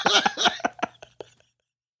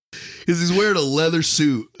 Because he's wearing a leather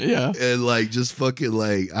suit. Yeah. And like, just fucking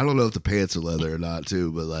like, I don't know if the pants are leather or not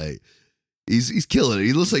too, but like, he's killing it.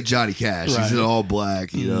 He looks like Johnny Cash. Right. He's in all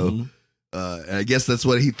black, you know. And I guess that's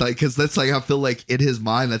what he thought, because that's like, I feel like in his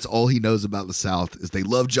mind, that's all he knows about the South is they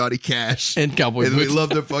love Johnny Cash and cowboy boots. They love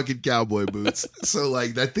their fucking cowboy boots. So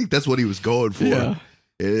like, I think that's what he was going for. Yeah.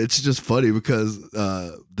 And it's just funny because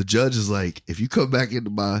the judge is like, if you come back into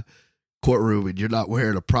my courtroom and you're not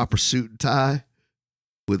wearing a proper suit and tie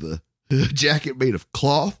with a jacket made of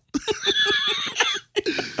cloth,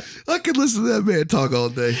 I could listen to that man talk all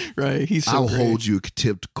day. Right. I'll hold you in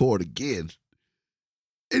contempt of court again.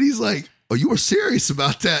 And he's like, oh, you were serious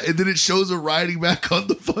about that? And then it shows her riding back on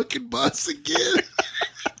the fucking bus again.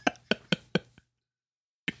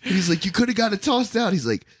 And he's like, you could have got it tossed out. He's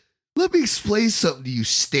like, let me explain something to you,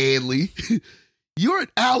 Stanley. You're in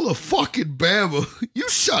Alabama. You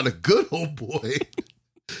shot a good old boy.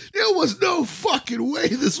 There was no fucking way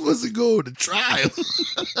this wasn't going to trial.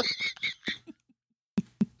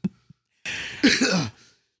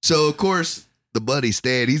 So, of course, the buddy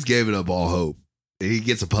Stan, he's giving up all hope. He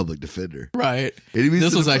gets a public defender. Right.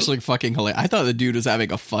 This was actually fucking hilarious. I thought the dude was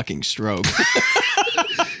having a fucking stroke.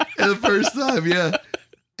 And the first time, yeah.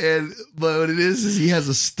 But what it is he has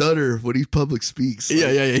a stutter when he public speaks. Like,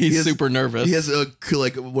 yeah. He's super nervous. He has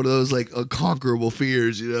like one of those like unconquerable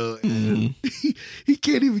fears, you know. And he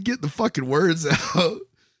can't even get the fucking words out.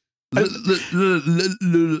 Ladies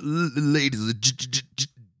and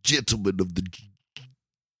gentlemen of the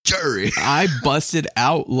jury. I busted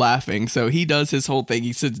out laughing. So he does his whole thing.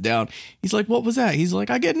 He sits down. He's like, what was that? He's like,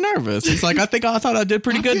 I get nervous. He's like, I thought I did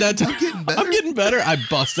pretty good that time. I'm getting better. I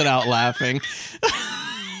busted out laughing.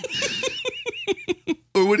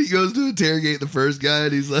 Or when he goes to interrogate the first guy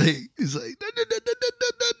and he's like, no,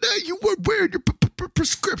 you weren't wearing your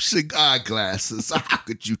prescription eyeglasses. How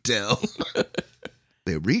could you tell?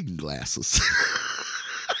 They're reading glasses.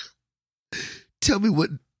 Tell me what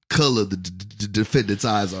color the defendant's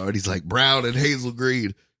eyes are. And he's like, brown and hazel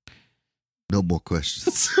green. No more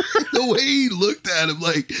questions. The way he looked at him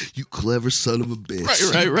like, you clever son of a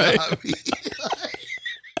bitch. Right.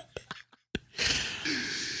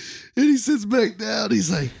 And he sits back down. He's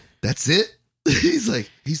like, that's it? He's like,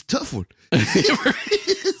 he's a tough one.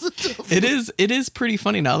 It is pretty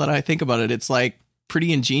funny now that I think about it. It's like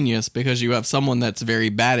pretty ingenious because you have someone that's very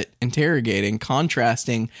bad at interrogating,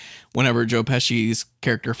 contrasting whenever Joe Pesci's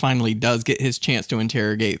character finally does get his chance to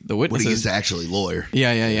interrogate the witnesses. When he's actually lawyer.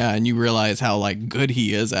 Yeah. And you realize how like good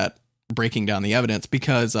he is at breaking down the evidence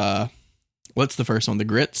because what's the first one? The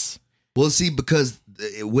grits? Well, see, because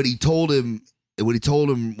when he told him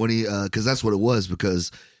because that's what it was,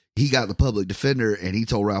 because he got the public defender and he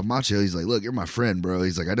told Ralph Macchio, he's like, look, you're my friend, bro.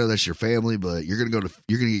 He's like, I know that's your family, but you're going to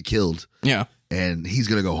get killed. Yeah. And he's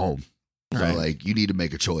going to go home. Right. So like, you need to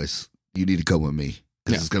make a choice. You need to come with me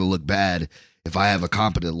because it's going to look bad if I have a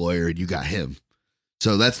competent lawyer and you got him.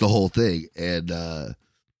 So that's the whole thing. And,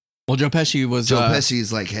 well, Joe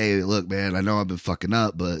Pesci's like, hey, look, man, I know I've been fucking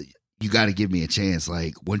up, but you got to give me a chance.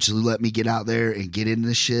 Like, once you let me get out there and get into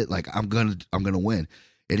this shit, like, I'm going to win.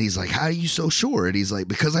 And he's like, how are you so sure? And he's like,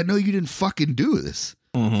 because I know you didn't fucking do this.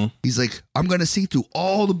 Mm-hmm. He's like, I'm going to see through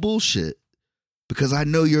all the bullshit because I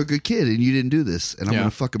know you're a good kid and you didn't do this. And I'm going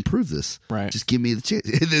to fucking prove this. Right. Just give me the chance.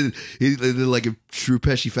 And then like a true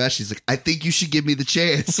Pesci fashion, he's like, I think you should give me the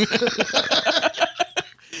chance.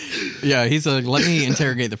 Yeah. He's like, let me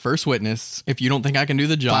interrogate the first witness. If you don't think I can do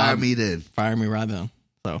the job, fire me then. Fire me right then.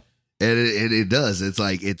 So. And it does. It's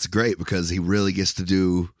like, it's great because he really gets to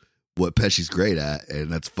do what Pesci's great at, and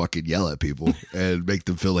that's fucking yell at people and make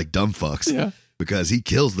them feel like dumb fucks. Yeah. Because he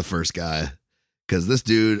kills the first guy, because this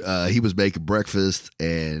dude, he was making breakfast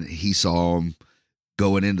and he saw him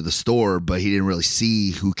going into the store, but he didn't really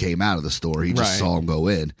see who came out of the store. He just saw him go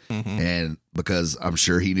in. And because I'm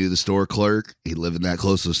sure he knew the store clerk, he lived in that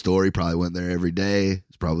close to the store. He probably went there every day.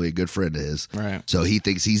 He's probably a good friend of his. Right. So he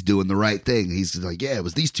thinks he's doing the right thing. He's like, yeah, it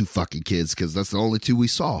was these two fucking kids because that's the only two we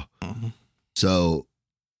saw. So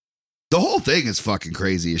the whole thing is fucking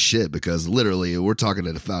crazy as shit because literally we're talking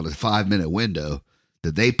about a 5-minute window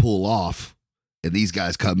that they pull off. And these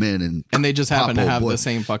guys come in and they just happen to have the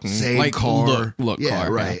same fucking like, car, look yeah,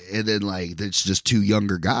 car, right. And then like it's just two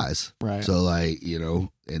younger guys, right? So like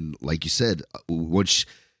and like you said, once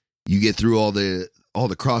you get through all the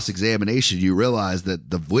cross examination, you realize that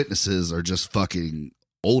the witnesses are just fucking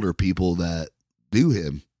older people that knew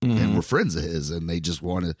him and were friends of his, and they just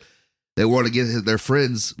want to get their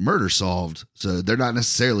friends' murder solved. So they're not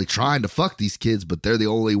necessarily trying to fuck these kids, but they're the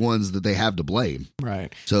only ones that they have to blame.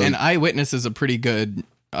 Right. So an eyewitness is a pretty good,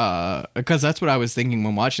 because that's what I was thinking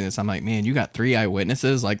when watching this. I'm like, man, you got 3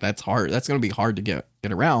 eyewitnesses. Like that's hard. That's going to be hard to get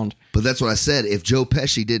around. But that's what I said. If Joe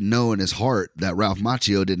Pesci didn't know in his heart that Ralph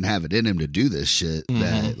Macchio didn't have it in him to do this shit,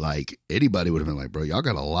 that like anybody would have been like, bro, y'all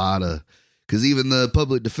got a lot of, because even the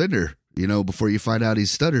public defender, before you find out he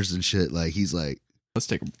stutters and shit, like he's like, let's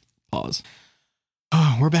take a pause.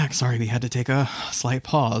 Oh, we're back. Sorry, we had to take a slight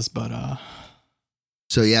pause, but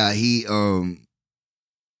so yeah, he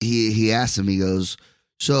asked him, he goes,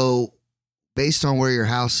 so based on where your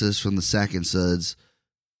house is from the Second Suds,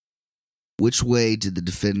 which way did the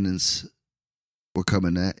defendants were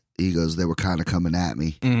coming at? He goes, they were kind of coming at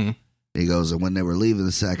me. He goes, and when they were leaving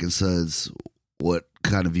the Second Suds, what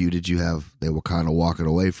kind of view did you have? They were kind of walking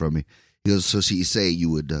away from me. He goes, so you say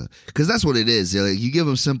you would, because that's what it is. Like, you give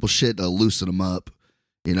them simple shit to loosen them up.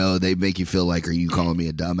 They make you feel like, are you calling me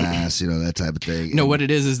a dumbass? That type of thing. No, what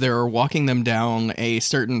it is they're walking them down a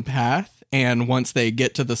certain path. And once they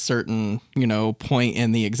get to the certain, point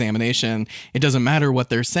in the examination, it doesn't matter what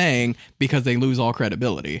they're saying because they lose all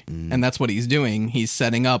credibility. And that's what he's doing. He's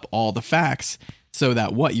setting up all the facts so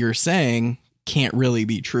that what you're saying can't really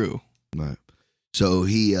be true. Right. So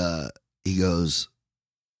he goes,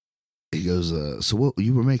 so what,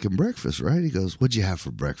 you were making breakfast, right? He goes, what'd you have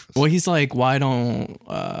for breakfast? Well, he's like, why don't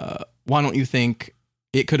you think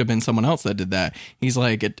it could have been someone else that did that? He's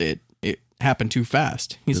like, it happened too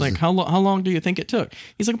fast. He's like, how long do you think it took?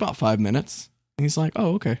 He's like, about 5 minutes. And he's like,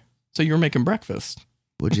 oh, okay. So you were making breakfast.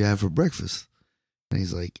 What'd you have for breakfast? And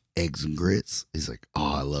he's like, eggs and grits. He's like,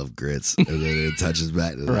 oh, I love grits. And then it touches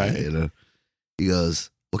back to right. that, He goes,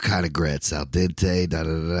 what kind of grits? Al dente? Da,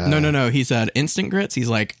 da, da. No. He said instant grits. He's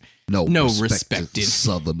like, no respected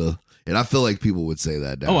Southerner. And I feel like people would say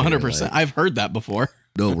that now. Oh, 100%. Like, I've heard that before.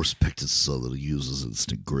 No respected Southerner uses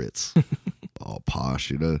instant grits. All posh,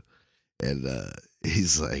 And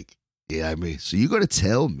he's like, yeah, I mean, so you're going to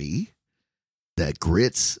tell me that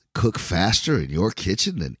grits cook faster in your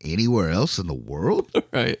kitchen than anywhere else in the world?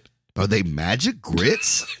 Right. Are they magic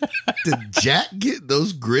grits? Did Jack get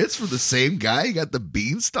those grits from the same guy he got the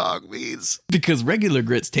beanstalk beans? Because regular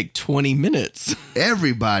grits take 20 minutes.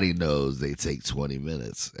 Everybody knows they take 20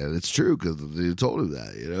 minutes. And it's true because they told him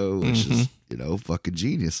that, which is, fucking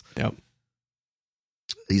genius. Yep.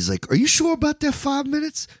 He's like, are you sure about that 5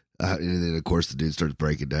 minutes? And then, of course, the dude starts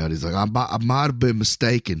breaking down. He's like, I might have been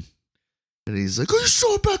mistaken. And he's like, are you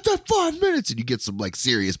sure about that 5 minutes? And you get some, like,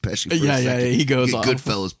 serious Pesci for a second. Yeah, he goes off.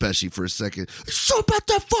 Goodfellas Pesci for a second. Are you sure about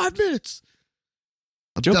that 5 minutes?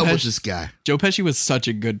 I'm done with this guy. Joe Pesci was such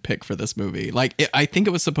a good pick for this movie. Like, I think it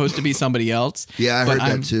was supposed to be somebody else. Yeah, I heard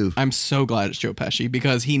that, too. I'm so glad it's Joe Pesci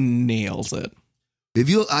because he nails it.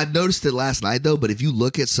 I noticed it last night, though, but if you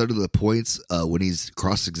look at some of the points when he's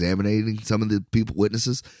cross-examining some of the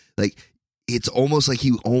witnesses, like, it's almost like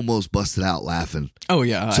he almost busted out laughing. Oh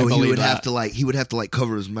yeah, so he would have to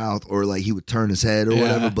cover his mouth or like he would turn his head or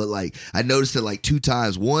whatever. But like I noticed it like 2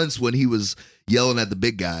 times. Once when he was yelling at the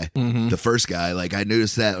big guy, the first guy, like I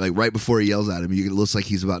noticed that like right before he yells at him, it looks like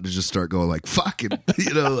he's about to just start going like fucking,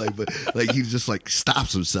 but like he just like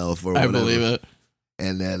stops himself or whatever. I believe it.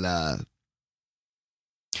 And then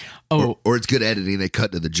or it's good editing. They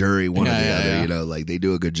cut to the jury, one or the other. Like they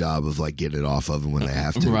do a good job of like getting it off of him when they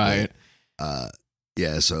have to. Right. But,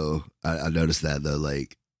 so I noticed that though,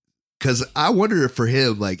 like, because I wonder if for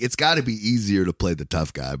him, like, it's got to be easier to play the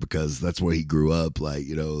tough guy because that's where he grew up. Like,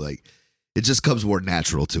 like it just comes more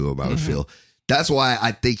natural to him. I would feel that's why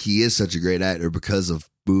I think he is such a great actor because of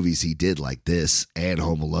movies he did like this and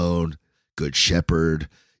Home Alone, Good Shepherd,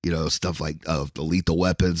 stuff like the Lethal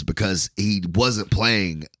Weapons, because he wasn't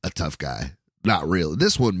playing a tough guy. Not really.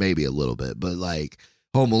 This one maybe a little bit, but like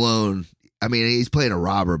Home Alone. I mean, he's playing a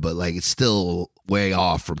robber, but like it's still way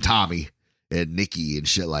off from Tommy and Nikki and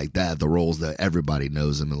shit like that, the roles that everybody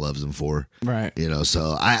knows him and loves him for. Right. You know,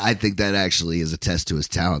 so I think that actually is a test to his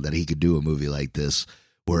talent that he could do a movie like this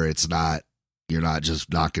where it's not, you're not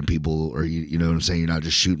just knocking people or you know what I'm saying? You're not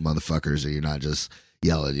just shooting motherfuckers or you're not just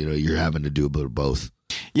yelling, you know, you're having to do a bit of both.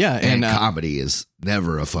 Yeah. And comedy is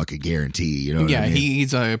never a fucking guarantee, you know what I mean?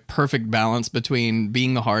 He's a perfect balance between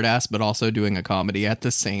being the hard ass, but also doing a comedy at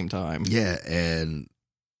the same time. Yeah. And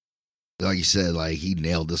like you said, like he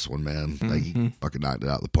nailed this one, man. Like he fucking knocked it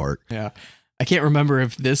out of the park. Yeah. I can't remember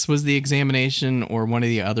if this was the examination or one of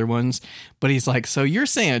the other ones, but he's like, so you're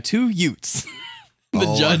saying 2 Utes.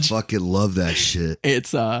 The judge. I fucking love that shit.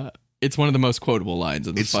 It's one of the most quotable lines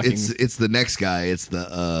in this it's the next guy. It's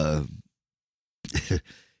the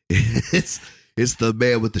it's the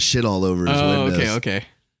man with the shit all over his windows. Okay.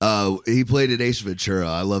 He played an Ace Ventura.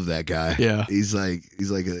 I love that guy. Yeah. He's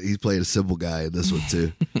playing a simple guy in this one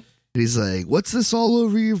too. He's like, what's this all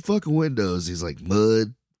over your fucking windows? He's like,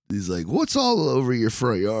 mud. He's like, what's all over your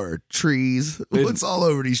front yard? Trees. What's all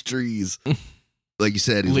over these trees? Like you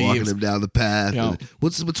said, he's walking him down the path. Yep.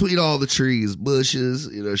 What's between all the trees? Bushes,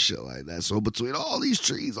 you know, shit like that. So between all these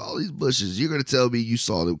trees, all these bushes, you're going to tell me you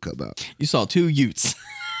saw them come out. You saw 2 Utes.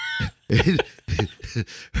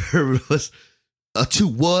 Herman was, 2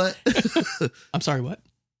 what? I'm sorry, what?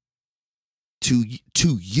 2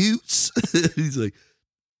 Utes? He's like,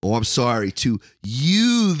 oh, I'm sorry, 2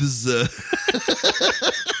 youths.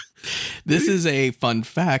 This is a fun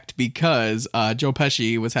fact because Joe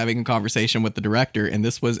Pesci was having a conversation with the director, and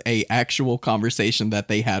this was a actual conversation that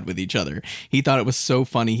they had with each other. He thought it was so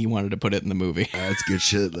funny he wanted to put it in the movie. That's good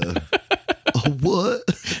shit, though. Oh, what?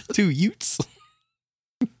 2 Utes?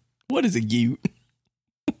 What is a Ute?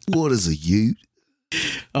 What is a Ute?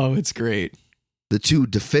 Oh, it's great. The 2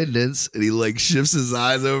 defendants, and he like shifts his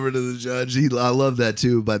eyes over to the judge. I love that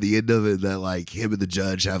too. By the end of it, that like him and the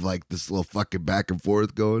judge have like this little fucking back and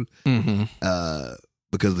forth going.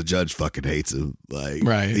 Because the judge fucking hates him. Like,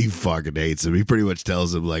 right. He fucking hates him. He pretty much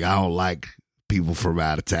tells him like, I don't like people from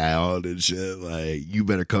out of town and shit. Like, you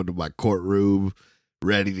better come to my courtroom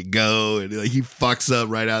ready to go. And like, he fucks up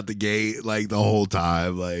right out the gate like the whole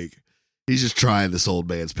time. Like, he's just trying this old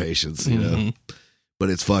man's patience, you know. But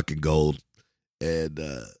it's fucking gold. And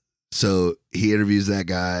so he interviews that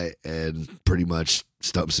guy and pretty much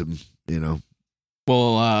stumps him, you know.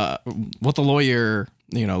 Well, what the lawyer,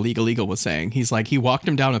 you know, Legal was saying, he's like, he walked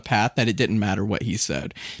him down a path that it didn't matter what he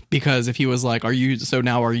said. Because if he was like, are you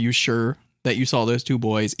sure that you saw those 2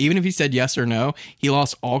 boys? Even if he said yes or no, he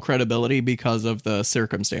lost all credibility because of the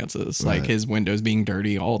circumstances, right. Like his windows being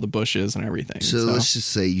dirty, all the bushes and everything. So let's just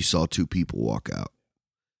say you saw 2 people walk out.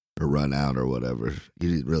 Or run out or whatever. You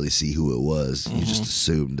didn't really see who it was. You just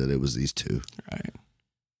assumed that it was these 2. Right.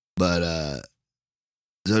 But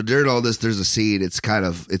so during all this, there's a scene. It's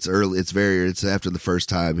early. It's after the first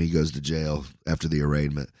time he goes to jail after the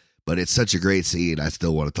arraignment. But it's such a great scene. I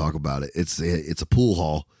still want to talk about it. It's a pool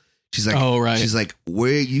hall. She's like, oh, right. She's like,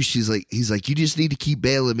 where are you? He's like, you just need to keep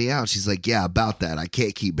bailing me out. She's like, yeah, about that. I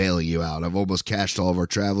can't keep bailing you out. I've almost cashed all of our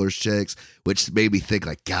traveler's checks, which made me think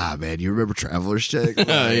like, God, man, you remember traveler's check? Like,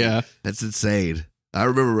 yeah. That's insane. I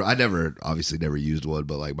remember, I obviously never used one,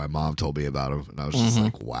 but like my mom told me about them and I was just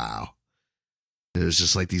like, wow. It was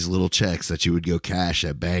just like these little checks that you would go cash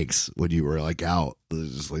at banks when you were like out. It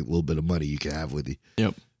was just like a little bit of money you could have with you.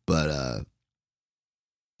 Yep. But,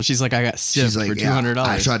 she's like, I got stiffed for $200.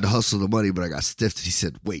 I tried to hustle the money, but I got stiffed. He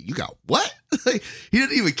said, wait, you got what? He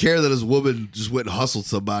didn't even care that his woman just went and hustled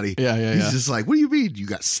somebody. He's just like, what do you mean you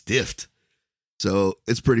got stiffed? So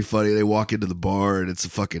it's pretty funny. They walk into the bar and it's a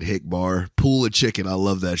fucking hick bar. Pool and chicken. I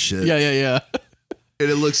love that shit. Yeah. And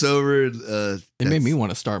it looks over and it made me want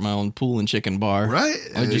to start my own pool and chicken bar. Right?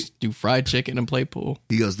 I just do fried chicken and play pool.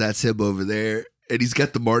 He goes, that's him over there. And he's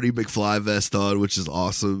got the Marty McFly vest on, which is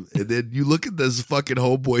awesome. And then you look at this fucking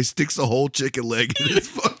homeboy, sticks a whole chicken leg in his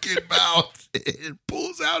fucking mouth and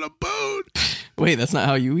pulls out a bone. Wait, that's not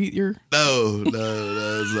how you eat your... No,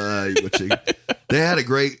 that's not how you eat chicken. They had a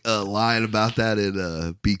great line about that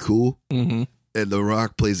in Be Cool. And The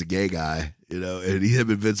Rock plays a gay guy, you know, and him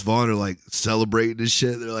and Vince Vaughn are like celebrating this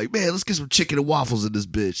shit. They're like, man, let's get some chicken and waffles in this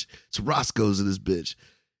bitch. Some Roscoe's in this bitch.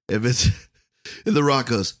 And Vince... And The Rock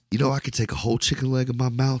goes, you know, I could take a whole chicken leg in my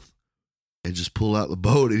mouth and just pull out the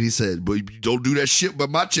bone. And he said, but you don't do that shit by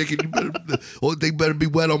my chicken. You better, the only thing better be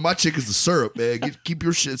wet on my chicken is the syrup, man. Keep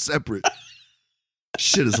your shit separate.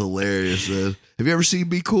 Shit is hilarious, man. Have you ever seen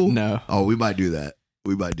Be Cool? No. Oh, we might do that.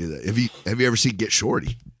 Have you ever seen Get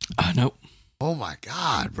Shorty? Nope. Oh my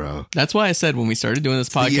God, bro. That's why I said when we started doing this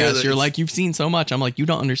podcast, you're like, you've seen so much. I'm like, you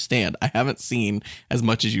don't understand. I haven't seen as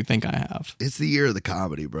much as you think I have. It's the year of the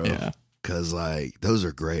comedy, bro. Yeah. because like those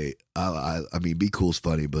are great. I mean, Be Cool's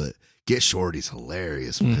funny, but Get Shorty's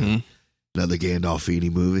hilarious, man. Mm-hmm. Another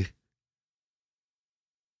Gandolfini movie.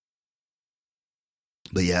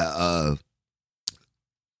 But yeah,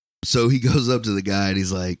 so he goes up to the guy and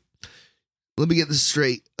he's like, "Let me get this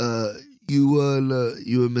straight. You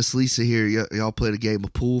and Miss Lisa here, y'all played a game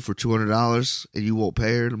of pool for $200 and you won't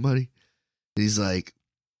pay her the money." And he's like,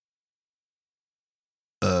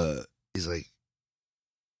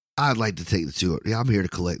 "I'd like to take the 200. Yeah, I'm here to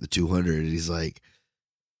collect the 200." And he's like,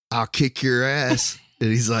 "I'll kick your ass." And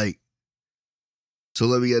he's like, "So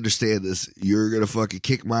let me understand this. You're going to fucking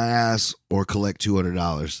kick my ass or collect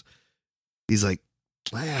 $200. He's like,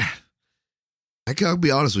 "I can't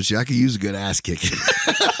be honest with you. I could use a good ass kick."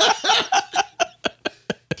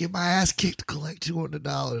 Get my ass kicked to collect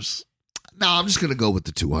 $200. No, I'm just going to go with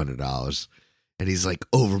the $200. And he's like,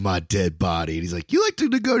 "Over my dead body." And he's like, "You like to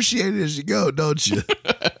negotiate as you go, don't you?"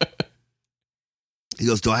 He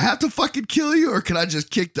goes, "Do I have to fucking kill you or can I just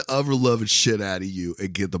kick the ever loving shit out of you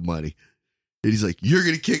and get the money?" And he's like, "You're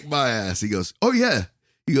going to kick my ass." He goes, "Oh yeah."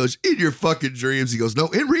 He goes, "In your fucking dreams." He goes, "No,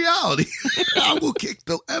 in reality, I will kick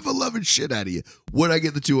the ever loving shit out of you when I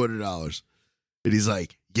get the $200. And he's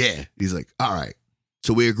like, "Yeah." He's like, "All right.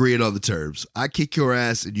 So we agreed on the terms. I kick your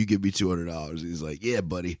ass and you give me $200. He's like, "Yeah,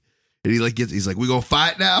 buddy." And he's like, "We gonna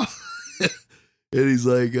fight now?" And he's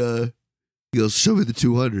like, he goes, "Show me the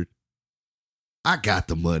 200. I got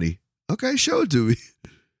the money." "Okay, show it to me."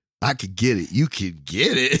 "I can get it." "You can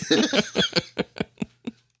get it."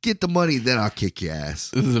 "Get the money, then I'll kick your ass."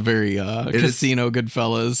 This is a very Casino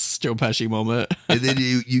Goodfellas Joe Pesci moment. And then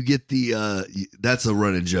you get that's a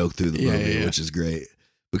running joke through the movie, which is great.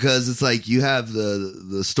 Because it's like you have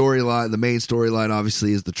the storyline, the main storyline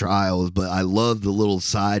obviously is the trials, but I love the little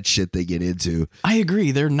side shit they get into. I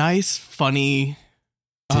agree. They're nice, funny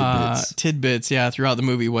tidbits, throughout the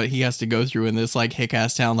movie, what he has to go through in this like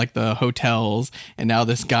hick-ass town, like the hotels, and now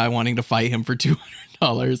this guy wanting to fight him for $200.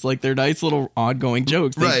 Like, they're nice little ongoing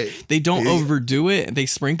jokes. They don't overdo it. They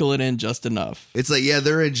sprinkle it in just enough. It's like,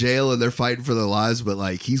 they're in jail and they're fighting for their lives, but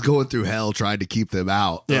like he's going through hell trying to keep them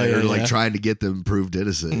out. Trying to get them proved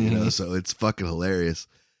innocent, you know? So it's fucking hilarious.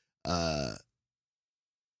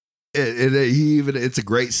 It's a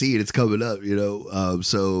great scene. It's coming up, you know?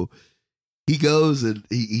 So he goes and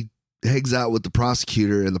he hangs out with the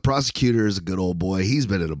prosecutor, and the prosecutor is a good old boy. He's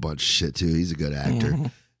been in a bunch of shit too. He's a good actor. Mm-hmm.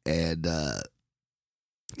 And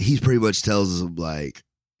he pretty much tells him like,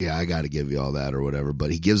 "Yeah, I got to give you all that," or whatever.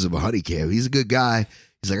 But he gives him a honey cam. He's a good guy.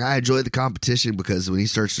 He's like, "I enjoyed the competition," because when he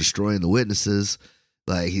starts destroying the witnesses,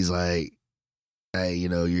 like he's like, "Hey, you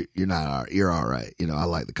know, you're all right. You know, I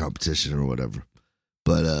like the competition," or whatever.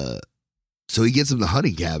 But so he gets him the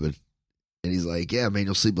honey cabin, and he's like, "Yeah, man,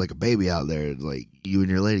 you'll sleep like a baby out there. And, like, you and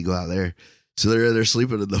your lady go out there." So they're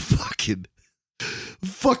sleeping in the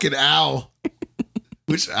fucking owl.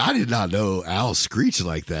 Which I did not know owls screech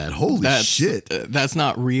like that. Holy shit. That's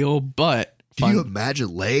not real, but can you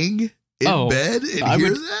imagine laying in bed and hear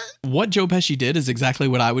that? What Joe Pesci did is exactly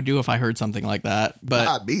what I would do if I heard something like that. But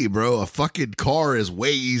not me, bro. A fucking car is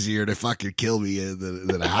way easier to fucking kill me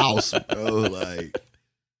than a house, bro. Like,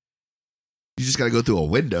 you just got to go through a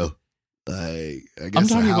window. Like, I guess I'm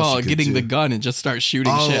talking about getting the gun and just start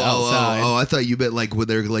shooting shit outside. I thought you meant like when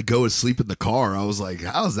they're like go and sleep in the car. I was like,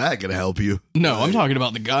 how's that gonna help you? No, I'm talking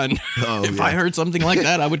about the gun. If I heard something like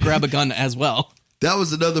that, I would grab a gun as well. That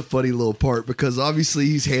was another funny little part because obviously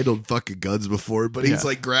he's handled fucking guns before, but he's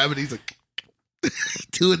like grabbing, he's like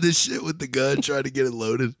doing this shit with the gun, trying to get it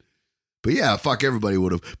loaded. But yeah, fuck, everybody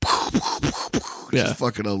would have. Just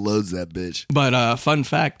fucking unloads that bitch. But fun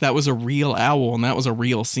fact, that was a real owl, and that was a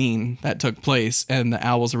real scene that took place, and the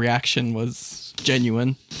owl's reaction was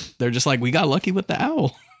genuine. They're just like, "We got lucky with the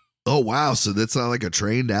owl." Oh, wow. So that's not like a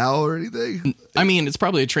trained owl or anything? I mean, it's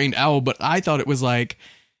probably a trained owl, but I thought it was like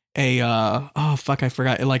a, I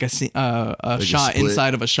forgot, like a shot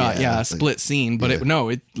inside of a shot. Yeah, a split scene. But it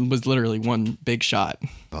was literally one big shot.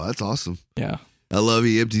 Oh, that's awesome. Yeah. I love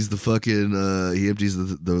he empties the fucking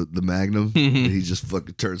the Magnum and he just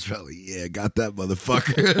fucking turns around like, "Yeah, got that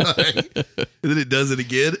motherfucker." And then it does it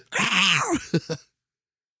again.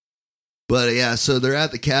 But yeah, so they're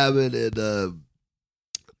at the cabin and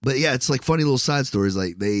but yeah, it's like funny little side stories.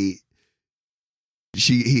 Like they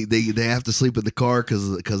have to sleep in the car because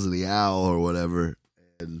of the owl or whatever.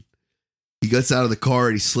 And he gets out of the car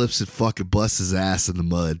and he slips and fucking busts his ass in the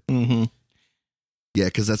mud. Mm-hmm. Yeah,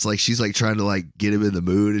 because that's like she's like trying to like get him in the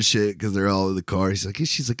mood and shit because they're all in the car. She's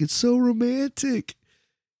like, "It's so romantic.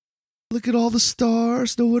 Look at all the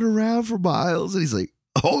stars. No one around for miles." And he's like,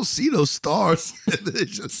 "Oh, see those stars." And then it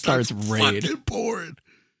just starts fucking pouring.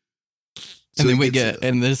 And then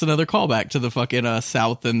and there's another callback to the fucking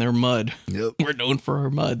South and their mud. Yep. We're known for our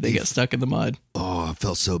mud. They get stuck in the mud. Oh, I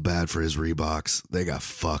felt so bad for his Reeboks. They got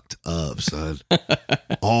fucked up, son.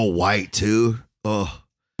 All white too. Oh.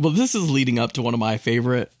 Well, this is leading up to one of my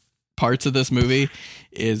favorite parts of this movie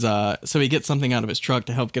is so he gets something out of his truck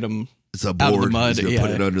to help get him it's a board. out of the mud. He's gonna put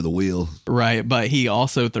it under the wheel. Right, but he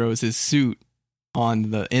also throws his suit in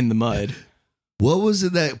the mud. What was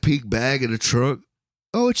in that pink bag in the trunk?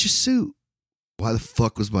 Oh, it's your suit. Why the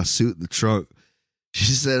fuck was my suit in the trunk?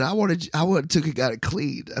 She said, I went and took it, got it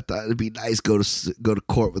cleaned. I thought it'd be nice go to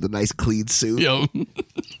court with a nice clean suit. Yep.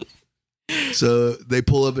 So they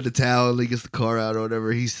pull up into town. He gets the car out or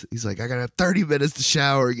whatever. He's like, I got 30 minutes to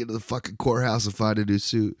shower and get to the fucking courthouse and find a new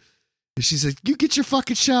suit. And she said, you get your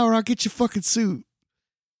fucking shower. I'll get your fucking suit.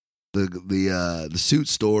 The suit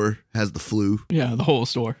store has the flu. Yeah, the whole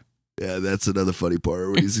store. Yeah, that's another funny part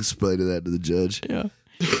when he's explaining that to the judge. Yeah.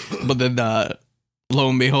 But then lo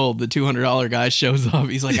and behold, the $200 guy shows up.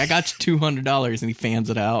 He's like, I got you $200, and he fans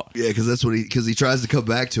it out. Yeah, because that's what he tries to come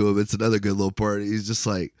back to him. It's another good little part. He's just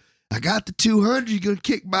like, I got the 200. You gonna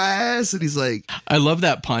kick my ass? And he's like, I love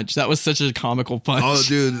that punch. That was such a comical punch. Oh,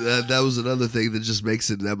 dude, that was another thing that just makes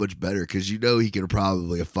it that much better because he could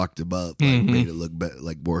probably have fucked him up, like made it look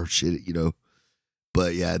like more shit,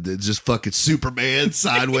 But yeah, just fucking Superman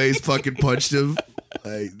sideways fucking punched him.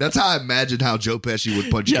 Like, that's how I imagined how Joe Pesci would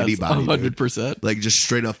punch anybody. 100%. Like just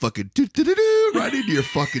straight up fucking right into your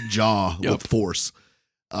fucking jaw with force.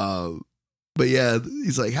 But yeah,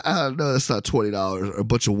 he's like, I don't know, that's not $20. A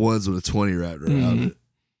bunch of ones with a 20 wrapped around it.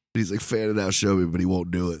 He's like, fan it out, show me, but he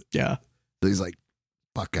won't do it. Yeah. So he's like,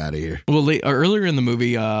 fuck out of here. Well, earlier in the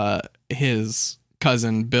movie, his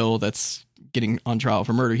cousin Bill, that's getting on trial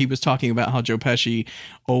for murder, he was talking about how Joe Pesci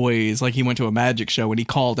always, like, he went to a magic show and he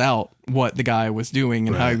called out what the guy was doing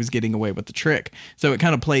and how he was getting away with the trick. So it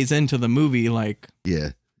kind of plays into the movie, like, yeah,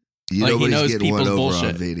 like he knows people's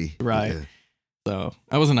bullshit, right? Yeah. So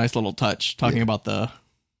that was a nice little touch, talking about the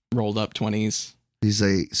rolled up 20s. He's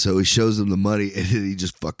like, so he shows him the money and then he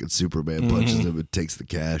just fucking Superman punches him and takes the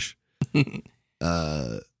cash.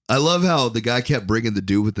 I love how the guy kept bringing the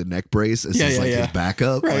dude with the neck brace as his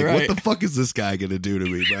backup. Right, like, what the fuck is this guy gonna do to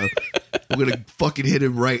me, bro? I'm gonna fucking hit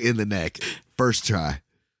him right in the neck. First try.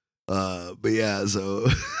 But yeah, so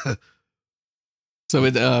so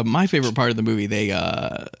with my favorite part of the movie,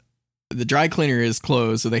 the dry cleaner is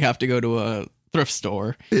closed, so they have to go to a thrift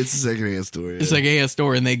store. It's a secondhand store. Yeah. It's like a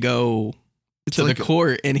store, and they go to the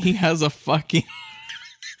court, and he has a fucking.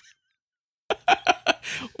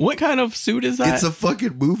 What kind of suit is that? It's a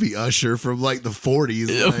fucking movie usher from like the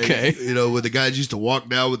 40s. Like, okay. When the guys used to walk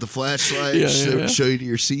down with the flashlight, show you to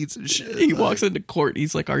your seats and shit. He walks into court.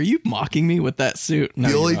 He's like, "Are you mocking me with that suit?" No,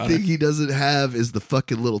 the only thing he doesn't have is the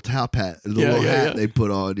fucking little top hat, the little hat they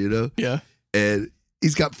put on, Yeah. And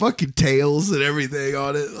he's got fucking tails and everything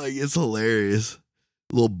on it. Like, it's hilarious.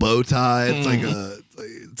 Little bow tie.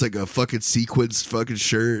 It's like a fucking sequins fucking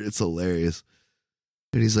shirt. It's hilarious.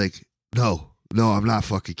 And he's like, No, I'm not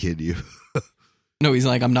fucking kidding you. No, he's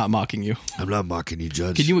like, I'm not mocking you. I'm not mocking you,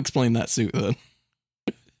 Judge. Can you explain that suit then?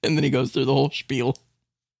 And then he goes through the whole spiel.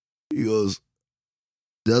 He goes,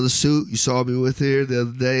 the other suit you saw me with here the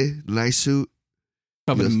other day, nice suit.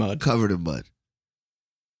 Covered in mud. Covered in mud.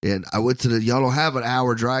 And I went to y'all don't have an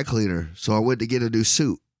hour dry cleaner, so I went to get a new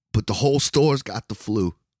suit. But the whole store's got the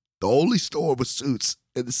flu. The only store with suits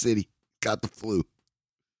in the city got the flu.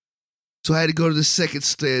 So I had to go to the second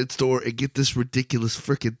store and get this ridiculous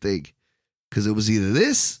freaking thing. Because it was either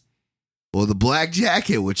this or the black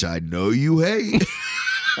jacket, which I know you hate.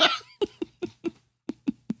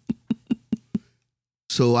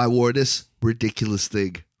 So I wore this ridiculous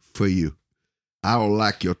thing for you. I don't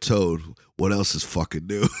like your tone. What else is fucking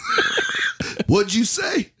new? What'd you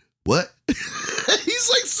say? What? He's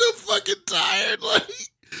like so fucking tired. Like,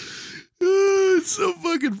 it's so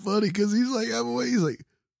fucking funny because he's like, he's like,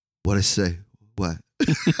 what'd I say? What?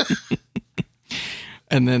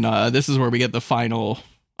 And then this is where we get the final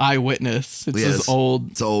eyewitness. It's this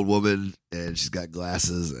old... It's an old woman, and she's got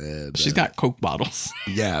glasses, and... She's got Coke bottles.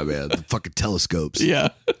 Yeah, man. The fucking telescopes. Yeah.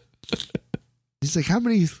 He's like, how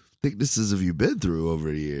many thicknesses have you been through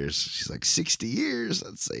over the years? She's like, 60 years.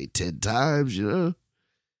 I'd say 10 times, And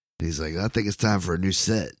he's like, I think it's time for a new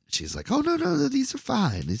set. She's like, oh, no, these are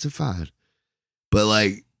fine. These are fine. But,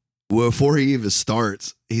 like, before he even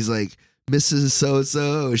starts, he's like, Mrs.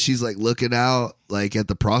 So-and-so, and she's like looking out like at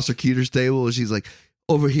the prosecutor's table, and she's like,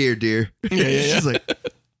 over here, dear. Yeah. She's like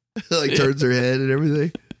turns her head and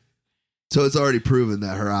everything. So it's already proven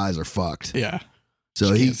that her eyes are fucked. Yeah.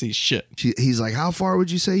 So he can't see shit. He's like, how far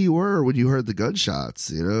would you say you were when you heard the gunshots?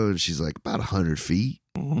 And she's like, about 100 feet.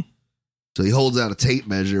 Mm-hmm. So he holds out a tape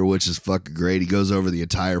measure, which is fucking great. He goes over the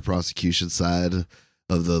entire prosecution side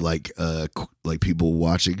of the like people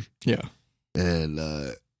watching. Yeah. And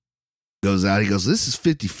goes out. He goes, "This is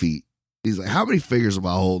 50 feet." He's like, "How many fingers am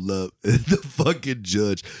I holding up?" And the fucking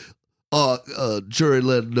judge, jury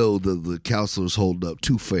let him know that the counselor's holding up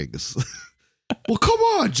 2 fingers. Well, come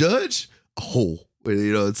on, judge. Oh,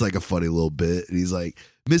 you know, it's like a funny little bit. And he's like,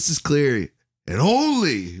 "Mrs. Cleary, and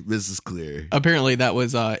only Mrs. Cleary." Apparently that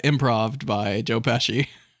was improv by Joe Pesci.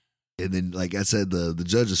 And then, like I said, the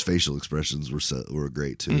judge's facial expressions were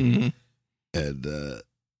great too. Mm-hmm. And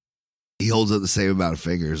he holds up the same amount of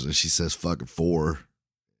fingers, and she says fucking 4.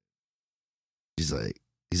 He's like,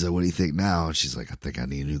 "What do you think now?" And she's like, "I think I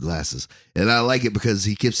need new glasses." And I like it because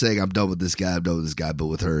he kept saying, "I'm done with this guy. I'm done with this guy." But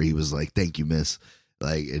with her, he was like, "Thank you, miss."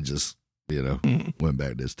 Like, it just, you know, went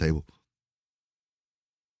back to his table.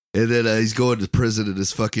 And then he's going to prison in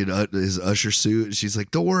his fucking his usher suit. And she's like,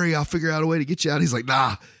 "Don't worry, I'll figure out a way to get you out." He's like,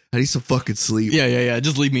 "Nah, I need some fucking sleep." Yeah.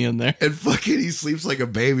 Just leave me in there. And fucking he sleeps like a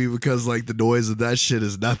baby because like the noise of that shit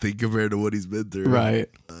is nothing compared to what he's been through. Right.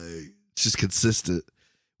 It's just consistent.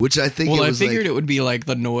 Which I think I figured it would be like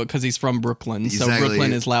the noise because he's from Brooklyn. Exactly, so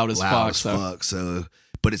Brooklyn is loud as fuck. So,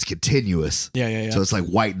 but it's continuous. Yeah. So it's like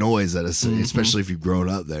white noise at a city, especially if you've grown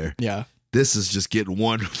up there. Yeah. This is just getting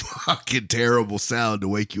one fucking terrible sound to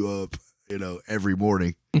wake you up, you know, every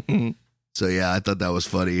morning. So yeah, I thought that was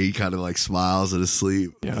funny. He kind of like smiles in his sleep.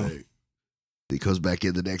 Yeah. Like, he comes back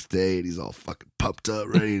in the next day and he's all fucking pumped up,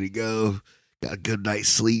 ready to go. Got a good night's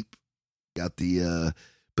sleep. Got the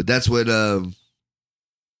but that's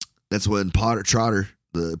when Potter Trotter,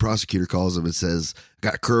 the prosecutor, calls him and says, "I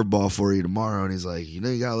got a curveball for you tomorrow." And he's like, "You know,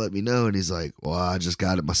 you gotta let me know." And he's like, "Well, I just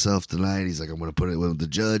got it myself tonight." He's like, "I'm gonna put it with the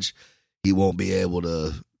judge. He won't be able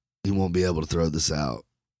to throw this out."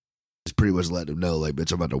 He's pretty much letting him know, like,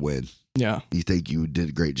 "Bitch, I'm about to win. Yeah. You think you did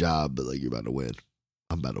a great job, but like you're about to win.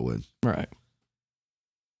 I'm about to win." Right.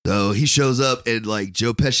 So he shows up, and like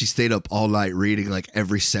Joe Pesci stayed up all night reading like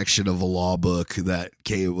every section of a law book that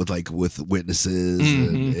came with witnesses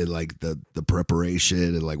and like the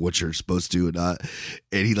preparation and like what you're supposed to and not.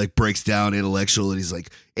 And he like breaks down intellectual, and he's like,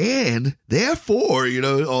 "And therefore," you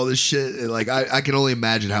know, all this shit. And like I can only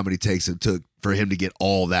imagine how many takes it took for him to get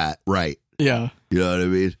all that right. Yeah. You know what I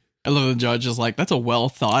mean? I love the judge is like, "That's a well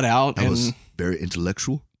thought out." That was very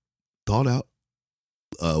intellectual, thought out.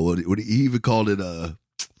 What he even called it?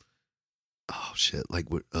 Oh shit! Like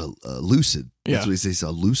lucid. That's what he says.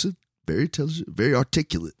 Lucid, very intelligent, very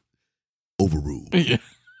articulate. Overruled. Yeah.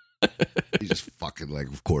 He just fucking like,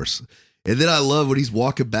 of course. And then I love when he's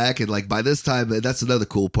walking back, and like by this time, that's another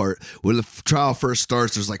cool part. When the trial first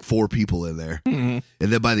starts, there's like 4 people in there, and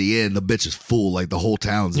then by the end, the bitch is full. Like the whole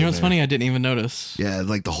town's. You know what's funny? I didn't even notice. Yeah,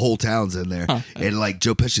 like the whole town's in there, and like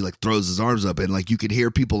Joe Pesci like throws his arms up, and like you can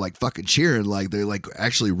hear people like fucking cheering, like they're like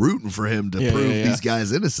actually rooting for him to prove these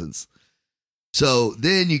guys' innocence. So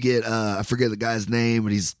then you get I forget the guy's name,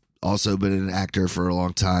 but he's also been an actor for a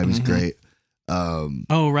long time. He's great.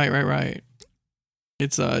 Oh, right.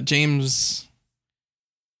 It's James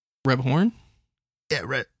Rebhorn.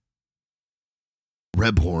 Yeah,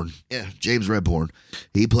 Rebhorn. Yeah, James Rebhorn.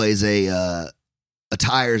 He plays a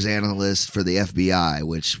tires analyst for the FBI,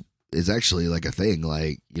 which is actually like a thing.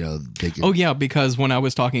 Like, you know, they can, oh yeah, because when I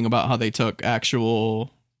was talking about how they took actual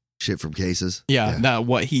shit from cases, that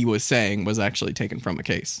what he was saying was actually taken from a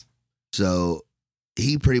case. So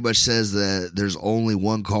he pretty much says that there's only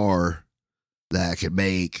one car that can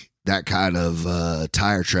make that kind of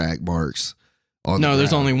tire track marks on the there's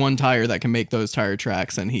ground. only one tire that can make those tire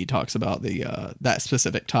tracks, and he talks about the that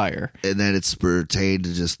specific tire. And then it's pertained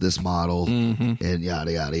to just this model and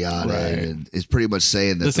yada, yada, yada. Right. And it's pretty much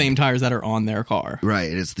saying that the same tires that are on their car. Right,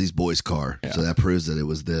 and it's these boys' car. Yeah. So that proves that it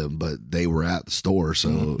was them, but they were at the store,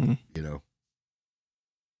 so, you know.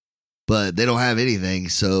 But they don't have anything,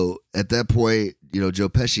 so at that point, you know, Joe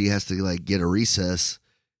Pesci has to like get a recess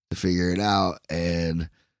to figure it out, and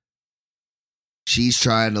she's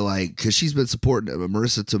trying to like, because she's been supporting him.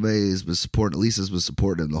 Marissa Tomei has been supporting, Lisa's been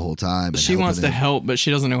supporting him the whole time. She wants to help, but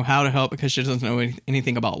she doesn't know how to help because she doesn't know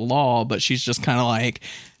anything about law, but she's just kind of like,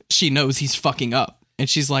 she knows he's fucking up. And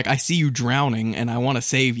she's like, "I see you drowning and I want to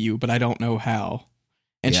save you, but I don't know how."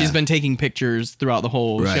 And she's been taking pictures throughout the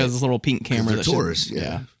whole, she has this little pink camera. That tourists,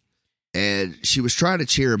 And she was trying to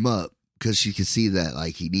cheer him up because she could see that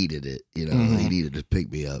like he needed it, you know, he needed to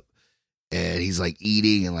pick me up. And he's like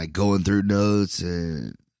eating and like going through notes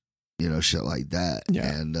and, you know, shit like that. Yeah.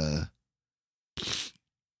 And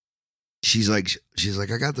she's like,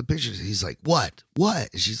 "I got the pictures." He's like, What?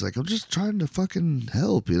 And she's like, "I'm just trying to fucking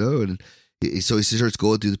help, you know?" And so he starts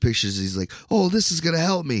going through the pictures. He's like, "Oh, this is going to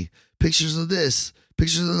help me. Pictures of this,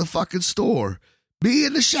 Pictures of the fucking store. Be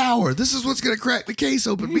in the shower. This is what's gonna crack the case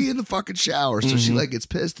open. Be in the fucking shower. So she like gets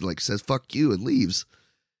pissed and like says fuck you and leaves.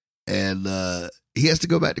 And he has to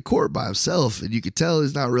go back to court by himself, and you could tell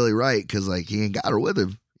he's not really right because like he ain't got her with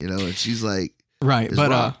him, you know. And she's like, right,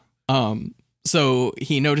 but so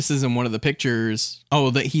he notices in one of the pictures,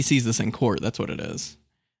 that he sees this in court. That's what it is.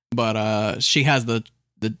 But she has the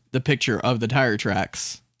picture of the tire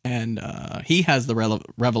tracks, and he has the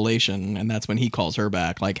revelation, and that's when he calls her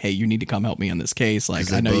back, like, "Hey, you need to come help me in this case.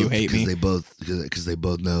 Like, I know you hate me." Because they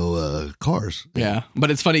both know cars. Yeah, but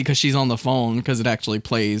it's funny because she's on the phone because it actually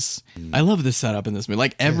plays. I love this setup in this movie.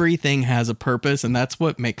 Like everything has a purpose, and that's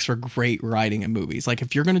what makes for great writing in movies. Like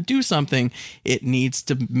if you're gonna do something, it needs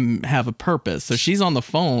to have a purpose. So she's on the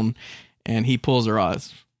phone, and he pulls her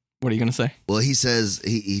off. What are you gonna say? Well, he says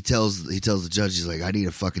he tells the judge, he's like, I need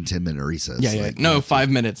a fucking 10-minute recess. Yeah. Like, no,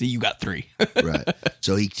 5 minutes. You got 3. Right.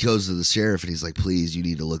 So he goes to the sheriff and he's like, please, you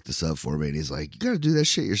need to look this up for me. And he's like, you gotta do that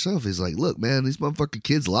shit yourself. He's like, look, man, these motherfucking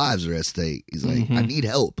kids' lives are at stake. He's like, I need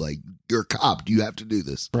help. Like, you're a cop. You have to do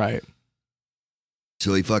this. Right.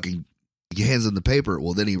 So he hands him the paper.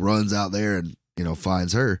 Well, then he runs out there and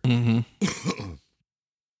finds her.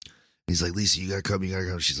 He's like, Lisa, you gotta come.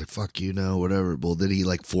 She's like, fuck you, no, whatever. Well, then he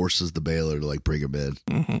like forces the bailiff to like bring him in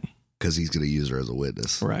because he's gonna use her as a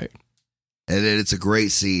witness. Right. And then it's a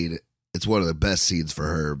great scene. It's one of the best scenes for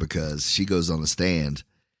her because she goes on the stand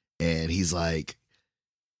and he's like,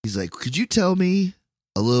 could you tell me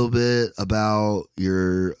a little bit about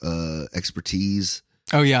your expertise?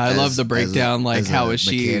 Oh yeah, I love the breakdown. Like how is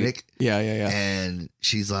she? Mechanic? Yeah. And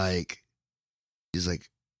she's like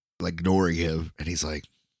ignoring him, and he's like,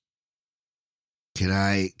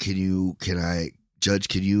 Judge,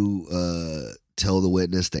 can you tell the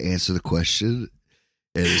witness to answer the question?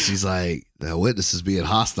 And she's like, the witness is being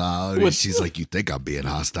hostile. And she's like, you think I'm being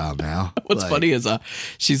hostile now? What's funny is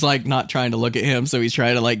she's like not trying to look at him, so he's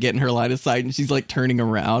trying to like get in her line of sight, and she's like turning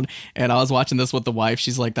around. And I was watching this with the wife.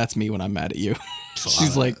 She's like, that's me when I'm mad at you.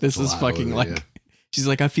 She's like, this is fucking like, yeah. She's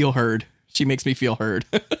like, I feel heard. She makes me feel heard.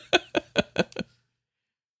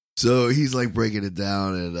 So he's like breaking it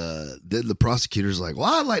down, and then the prosecutor's like,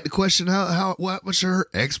 well, I'd like to question what much her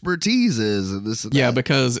expertise is, and this and yeah, that.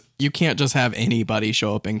 because you can't just have anybody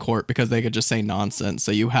show up in court because they could just say nonsense.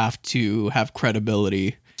 So you have to have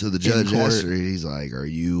credibility. So the judge asked her, he's like, are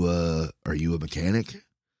you a mechanic?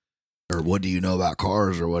 Or what do you know about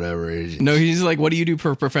cars or whatever? No, he's like, what do you do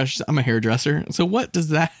for a profession? I'm a hairdresser. So what does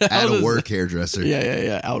that... Out of work hairdresser.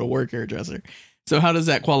 Yeah. Out of work hairdresser. So how does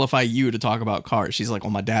that qualify you to talk about cars? She's like,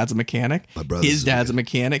 well, my dad's a mechanic. His dad's a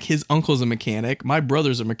mechanic. His uncle's a mechanic. My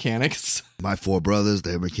brothers are mechanics. My 4 brothers,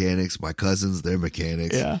 they're mechanics. My cousins, they're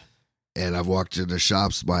mechanics. Yeah. And I've walked into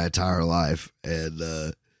shops my entire life.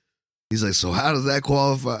 And he's like, so how does that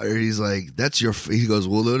qualify? Or he's like, he goes,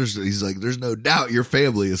 well, he's like, there's no doubt your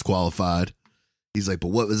family is qualified. He's like, but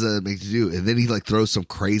what does that make you do? And then he like throws some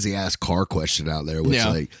crazy ass car question out there, which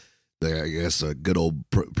I guess a good old,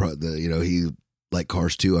 he like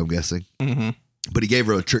Cars too, I'm guessing. Mm-hmm. But he gave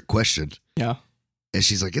her a trick question. Yeah. And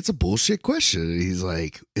she's like, it's a bullshit question. And he's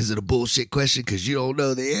like, is it a bullshit question because you don't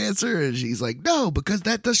know the answer? And she's like, no, because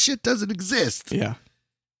that shit doesn't exist. Yeah.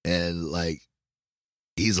 And like,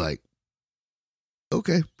 he's like,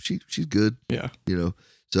 okay, she's good. Yeah.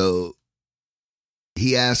 So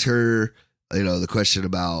he asked her, the question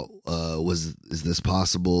about, is this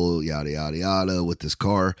possible? Yada, yada, yada with this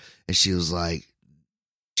car. And she was like,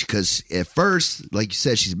 because at first, like you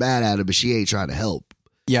said, she's mad at him, but she ain't trying to help.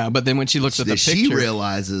 Yeah, but then when she looks at the picture, she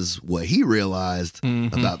realizes what he realized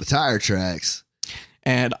about the tire tracks.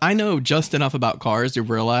 And I know just enough about cars to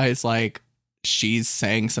realize, like, she's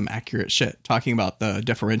saying some accurate shit, talking about the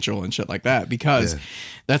differential and shit like that. Because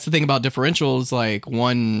that's the thing about differentials, like,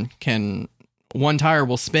 one tire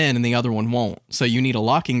will spin and the other one won't. So you need a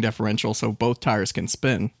locking differential so both tires can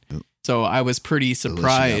spin. Yep. So I was pretty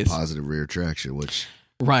surprised. You got positive rear traction, which...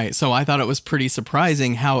 Right. So I thought it was pretty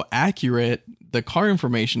surprising how accurate the car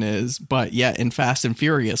information is, but yet in Fast and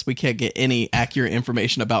Furious, we can't get any accurate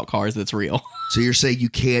information about cars that's real. So you're saying you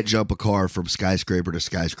can't jump a car from skyscraper to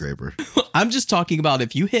skyscraper? I'm just talking about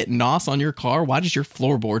if you hit NOS on your car, why does your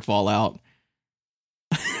floorboard fall out?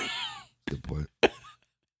 Good point. There's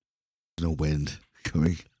no wind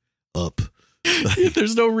coming up.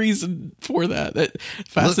 There's no reason for that.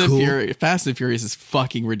 Fast and Furious is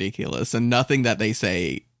fucking ridiculous, and nothing that they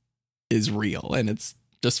say is real, and it's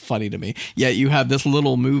just funny to me. Yet you have this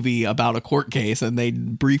little movie about a court case, and they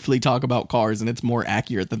briefly talk about cars, and it's more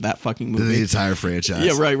accurate than that fucking movie. The entire franchise.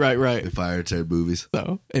 Yeah, right. The Fire Type movies.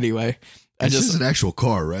 So anyway, this is an actual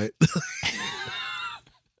car, right? It's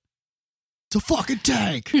a fucking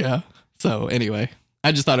tank. Yeah. So anyway.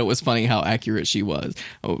 I just thought it was funny how accurate she was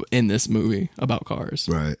in this movie about cars.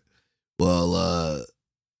 Right. Well,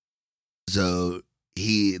 so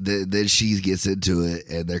then she gets into it,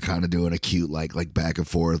 and they're kind of doing a cute like back and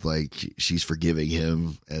forth, like she's forgiving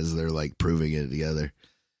him as they're like proving it together.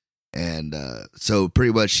 And so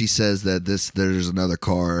pretty much she says that there's another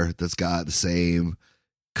car that's got the same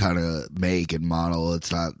kind of make and model.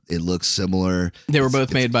 It looks similar. They were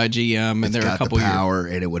both made by GM, and they're a couple power,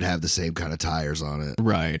 and it would have the same kind of tires on it.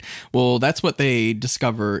 Right. Well, that's what they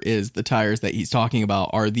discover is the tires that he's talking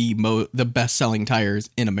about are the best selling tires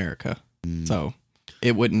in America. So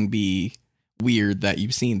it wouldn't be weird that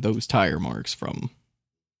you've seen those tire marks from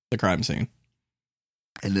the crime scene.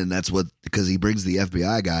 And then because he brings the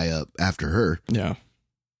FBI guy up after her. Yeah.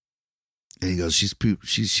 And he goes,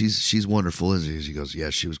 she's wonderful, isn't she? She goes,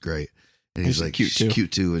 yeah, she was great. And he's like, cute she's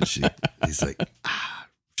cute too. And he's like,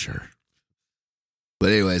 sure.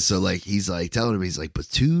 But anyway, so like, he's like telling him, he's like, but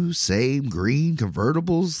 2 same green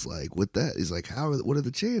convertibles, like with that, he's like, what are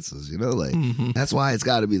the chances? You know, like, that's why it's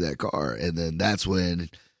got to be that car. And then that's when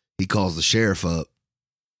he calls the sheriff up,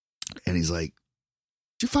 and he's like,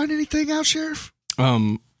 did you find anything out, Sheriff?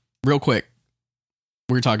 Real quick,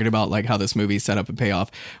 we're talking about like how this movie set up and payoff.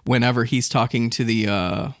 Whenever he's talking to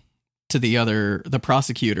the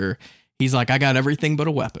prosecutor, he's like, I got everything but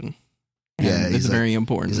a weapon. And yeah, it's like, very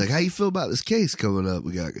important. He's like, how you feel about this case coming up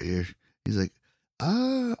we got here? He's like,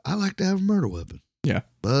 I like to have a murder weapon. Yeah.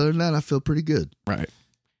 But other than that, I feel pretty good. Right.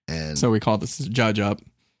 And so we call this judge up.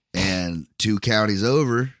 And 2 counties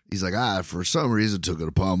over, he's like, for some reason took it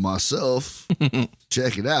upon myself.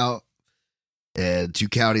 Check it out. And 2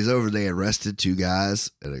 counties over, they arrested 2 guys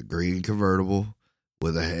in a green convertible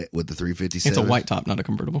with the 357. It's a white top, not a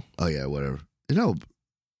convertible. Oh yeah, whatever. No,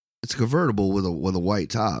 it's a convertible with a white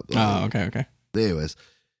top. Oh, okay. Anyways,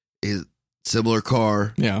 similar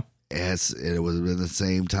car. Yeah. And it was in the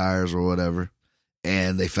same tires or whatever.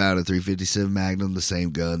 And they found a 357 Magnum, the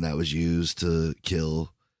same gun that was used to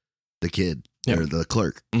kill the kid or the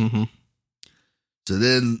clerk. Mm-hmm. So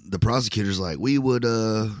then the prosecutor's like, we would,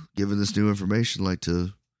 given this new information, like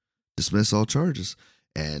to dismiss all charges.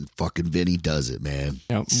 And fucking Vinny does it, man.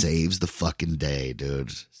 Yep. Saves the fucking day,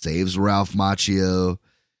 dude. Saves Ralph Macchio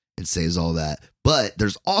and saves all that. But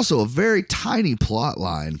there's also a very tiny plot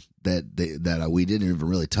line that we didn't even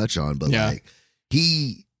really touch on. But like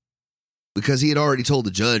because he had already told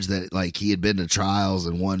the judge that like he had been to trials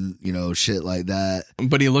and won, shit like that.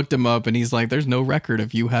 But he looked him up and he's like, there's no record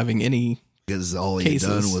of you having any because all he had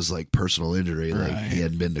done was like personal injury. Like he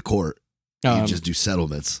hadn't been to court. You just do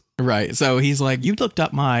settlements. Right. So he's like, you looked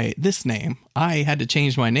up this name. I had to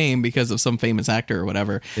change my name because of some famous actor or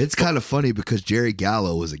whatever. It's kind of funny because Jerry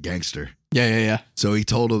Gallo was a gangster. Yeah. So he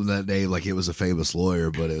told him that name like it was a famous lawyer,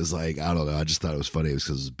 but it was like, I don't know. I just thought it was funny because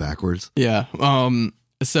it was backwards. Yeah.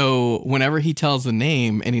 So whenever he tells the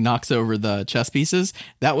name and he knocks over the chess pieces,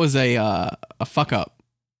 that was a fuck up,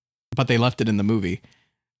 but they left it in the movie.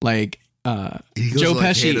 Like, he goes Joe like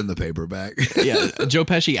Pesci in the paperback. Yeah, Joe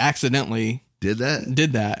Pesci accidentally did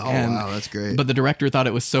that. Oh, wow, that's great. But the director thought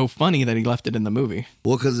it was so funny that he left it in the movie.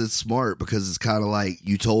 Well, because it's smart, because it's kind of like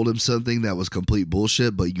you told him something that was complete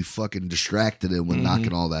bullshit, but you fucking distracted him with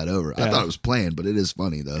knocking all that over. Yeah. I thought it was planned, but it is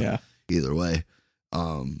funny though. Yeah. Either way.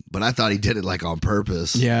 But I thought he did it like on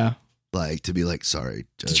purpose. Yeah. Like to be like, sorry,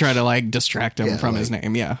 Judge. To try to like distract him from his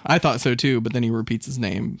name. Yeah. I thought so too, but then he repeats his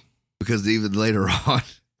name. Because even later on,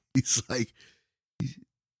 he's like,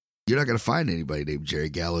 you're not going to find anybody named Jerry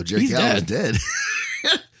Gallo. Jerry Gallo's dead.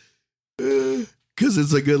 Because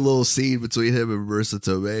it's a good little scene between him and Marissa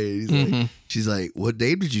Tomei. He's like, she's like, what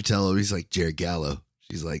name did you tell him? He's like, Jerry Gallo.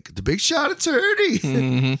 She's like, the big shot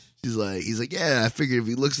attorney. He's like, yeah, I figured if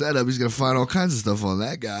he looks that up, he's going to find all kinds of stuff on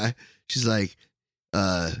that guy. She's like,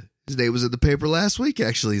 his name was in the paper last week,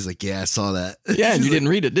 actually. He's like, yeah, I saw that. Yeah, and you didn't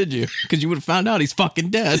read it, did you? Because you would have found out he's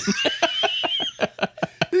fucking dead.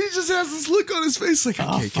 He just has this look on his face like,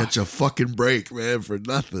 I can't catch a fucking break, man, for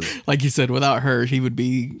nothing. Like you said, without her, he would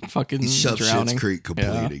be fucking drowning. Schitt's Creek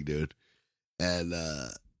completing, dude. And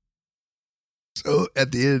so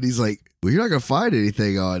at the end, he's like, well, you're not going to find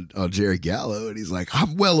anything on Jerry Gallo. And he's like,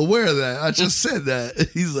 I'm well aware of that. I just said that.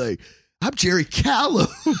 He's like, I'm Jerry Gallo.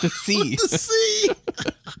 With the C. With the C.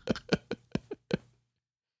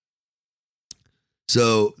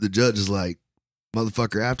 So the judge is like,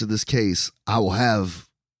 motherfucker, after this case, I will have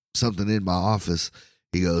something in my office.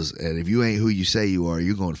 He goes, and if you ain't who you say you are,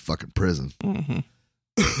 you're going to fucking prison.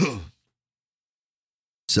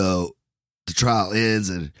 So the trial ends,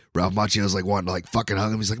 and Ralph Macchio's like wanting to like fucking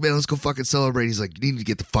hug him. He's like, man, let's go fucking celebrate. He's like, you need to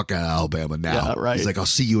get the fuck out of Alabama now. Yeah, right. He's like, I'll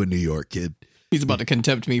see you in New York, kid. He's about to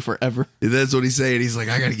contempt me forever. And that's what he's saying. He's like,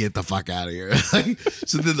 I got to get the fuck out of here.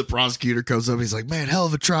 So then the prosecutor comes up. He's like, man, hell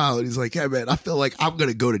of a trial. And he's like, hey, man, I feel like I'm going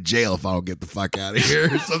to go to jail if I don't get the fuck out of here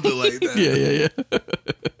or something like that. Yeah.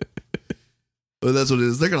 Well, that's what it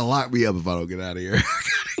is. They're going to lock me up if I don't get out of here.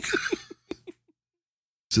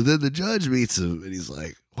 So then the judge meets him and he's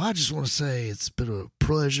like, well, I just want to say it's been a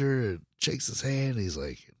pleasure, and shakes his hand. He's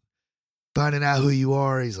like, finding out who you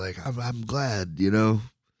are. He's like, I'm glad, you know?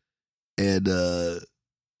 And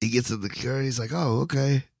he gets in the car and he's like, oh,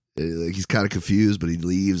 okay. And like, he's kind of confused, but he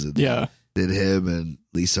leaves. And Yeah. then him and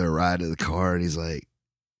Lisa ride in the car and he's like,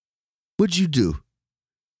 what'd you do?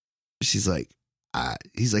 She's like,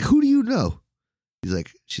 he's like, who do you know?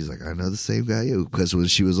 She's like, I know the same guy you, because when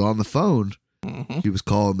she was on the phone, he was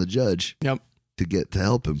calling the judge to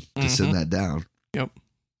help him to send that down. Yep.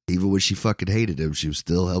 Even when she fucking hated him, she was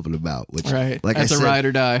still helping him out. Which, right. Like that's I said, a ride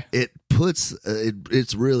or die. It puts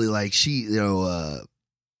it's really like she, I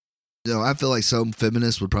feel like some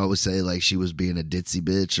feminists would probably say like she was being a ditzy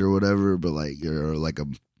bitch or whatever, but like, or like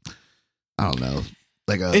I don't know.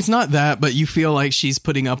 It's not that, but you feel like she's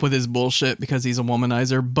putting up with his bullshit because he's a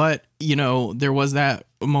womanizer. But, there was that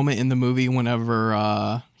moment in the movie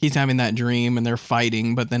whenever he's having that dream and they're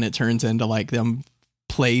fighting, but then it turns into like them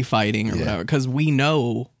play fighting or whatever. Because we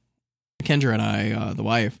know, Kendra and I, the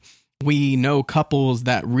wife, we know couples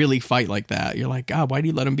that really fight like that. You're like, God, why do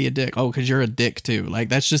you let him be a dick? Oh, because you're a dick too. Like,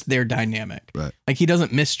 that's just their dynamic. Right. Like, he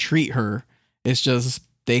doesn't mistreat her. It's just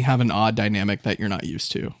they have an odd dynamic that you're not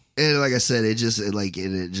used to. And like I said,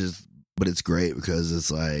 but it's great because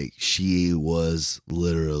it's like she was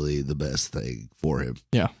literally the best thing for him.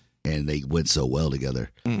 Yeah. And they went so well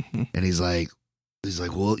together. Mm-hmm. And he's like,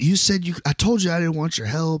 well, you said I told you I didn't want your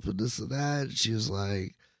help and this and that. And she was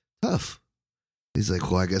like, tough. He's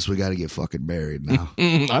like, well, I guess we got to get fucking married now.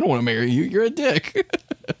 I don't want to marry you. You're a dick.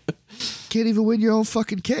 Can't even win your own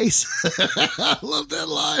fucking case. I love that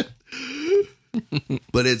line.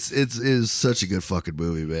 But it's such a good fucking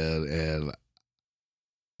movie, man, and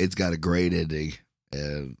it's got a great ending,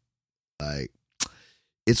 and like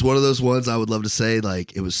it's one of those ones I would love to say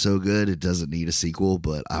like it was so good it doesn't need a sequel,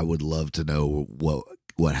 but I would love to know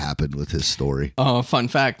what happened with his story. Fun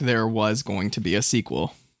fact: there was going to be a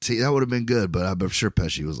sequel. See, that would have been good, but I'm sure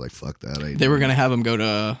Pesci was like, "Fuck that!" They were going to have him go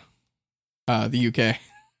to the UK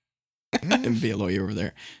and be a lawyer over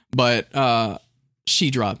there, but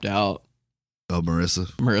she dropped out. Oh, Marissa.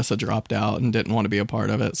 Marissa dropped out and didn't want to be a part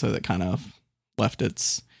of it, so that kind of left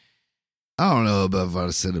its... I don't know about if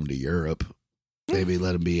I'd send him to Europe. Maybe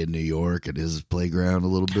let him be in New York at his playground a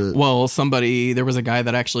little bit. Well, there was a guy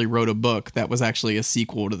that actually wrote a book that was actually a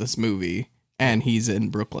sequel to this movie, and he's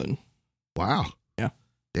in Brooklyn. Wow. Yeah.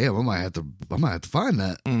 Damn, I might have to find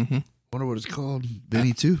that. Mm-hmm. Wonder what it's called.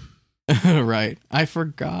 Vinny too. Right. I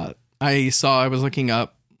forgot. I was looking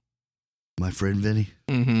up. My friend Vinny.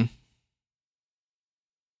 Mm-hmm.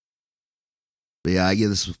 But yeah, I give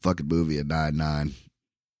this fucking movie a 9.9.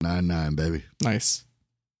 9.9, baby. Nice.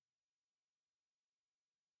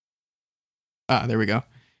 There we go.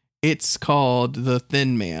 It's called The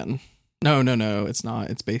Thin Man. No, it's not.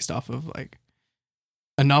 It's based off of like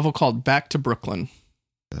a novel called Back to Brooklyn.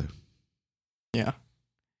 Okay. Yeah.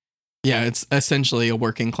 Yeah, it's essentially a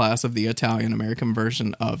working class of the Italian American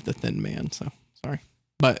version of The Thin Man. So, sorry.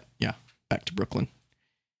 But yeah, Back to Brooklyn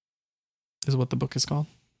is what the book is called.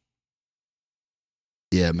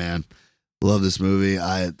 Yeah, man. Love this movie.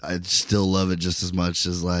 I still love it just as much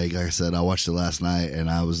as like I said, I watched it last night and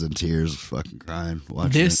I was in tears fucking crying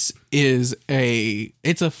watching this is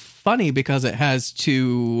it's a funny because it has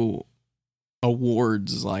 2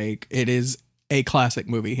 awards. Like it is a classic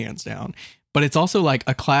movie hands down, but it's also like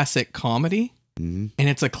a classic comedy and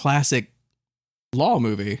it's a classic law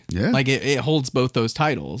movie. Yeah. Like it holds both those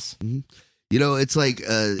titles. Mm-hmm. It's like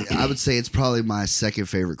I would say it's probably my second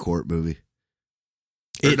favorite court movie.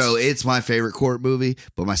 It's my favorite court movie,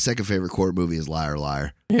 but my second favorite court movie is Liar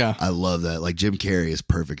Liar. Yeah. I love that. Like Jim Carrey is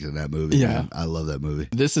perfect in that movie. Yeah. Man. I love that movie.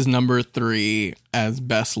 This is number 3 as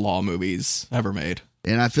best law movies ever made.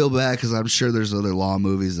 And I feel bad because I'm sure there's other law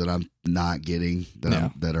movies that I'm not getting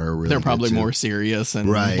that are really they're probably good too. more serious and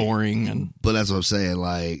boring. But that's what I'm saying.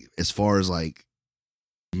 Like as far as like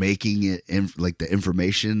making it like the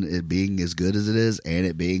information it being as good as it is and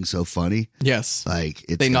it being so funny, yes, like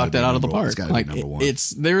they knocked it out of the park. It's gotta be number 1.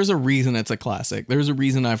 There's a reason it's a classic. There's a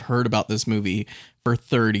reason I've heard about this movie for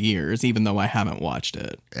 30 years, even though I haven't watched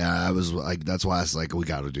it. Yeah, I was like, that's why it's like we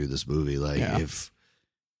got to do this movie. Like if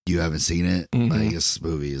you haven't seen it, like this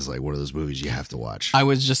movie is like one of those movies you have to watch. I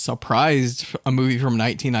was just surprised a movie from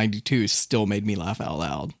 1992 still made me laugh out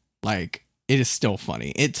loud. Like it is still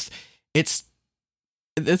funny. It's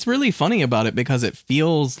it's really funny about it because it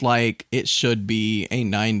feels like it should be a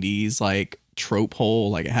 90s like trope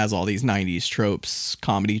hole. Like it has all these 90s tropes,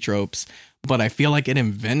 comedy tropes, but I feel like it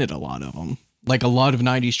invented a lot of them. Like a lot of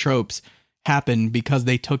 90s tropes happened because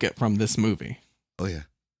they took it from this movie. Oh, yeah.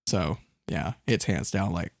 So, yeah, it's hands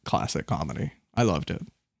down like classic comedy. I loved it.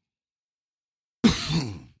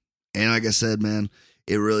 And like I said, man,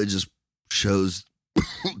 it really just shows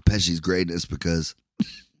Pesci's greatness because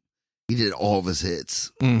he did all of his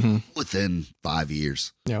hits within 5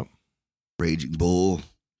 years. Yep. Raging Bull,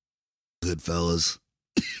 Goodfellas,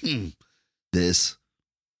 this,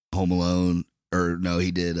 Home Alone, or no,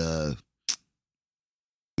 he did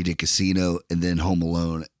Casino and then Home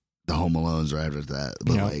Alone. The Home Alones right after that.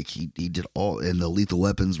 But like he did all, and the Lethal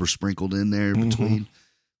Weapons were sprinkled in there between.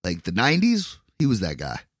 Like the 90s, he was that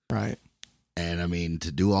guy. Right. And I mean,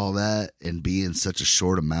 to do all that and be in such a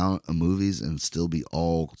short amount of movies and still be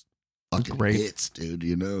all fucking great hits, dude,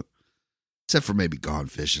 you know? Except for maybe Gone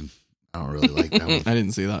Fishing. I don't really like that one. I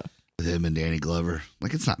didn't see that. With him and Danny Glover.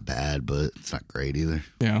 Like, it's not bad, but it's not great either.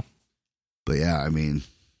 Yeah. But yeah, I mean,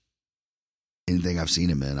 anything I've seen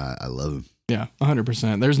him in, I love him. Yeah,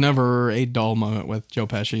 100%. There's never a dull moment with Joe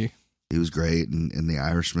Pesci. He was great in The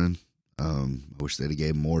Irishman. I wish they'd have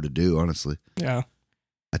gave him more to do, honestly. Yeah.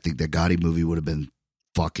 I think that Gotti movie would have been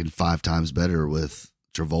fucking 5 times better with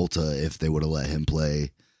Travolta if they would have let him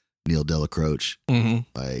play Neil Delacroix.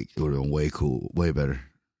 Like, it would have been way cool, way better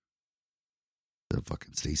than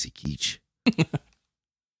fucking Stacy Keach.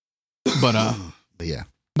 But yeah.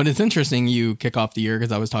 But it's interesting you kick off the year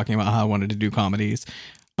because I was talking about how I wanted to do comedies.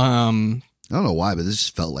 I don't know why, but this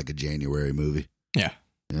just felt like a January movie. Yeah.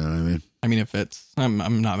 You know what I mean? I mean, it fits. I'm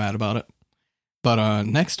not mad about it. But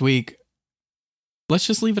next week, let's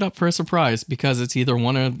just leave it up for a surprise because it's either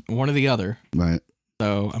one or the other. Right.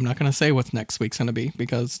 So I'm not going to say what next week's going to be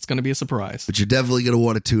because it's going to be a surprise. But you're definitely going to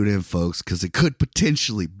want to tune in, folks, because it could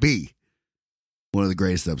potentially be one of the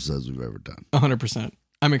greatest episodes we've ever done. 100%.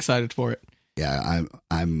 I'm excited for it. Yeah,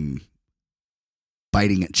 I'm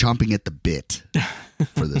chomping at the bit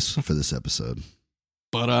for this episode.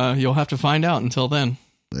 But you'll have to find out. Until then.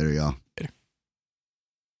 Later, y'all. Later.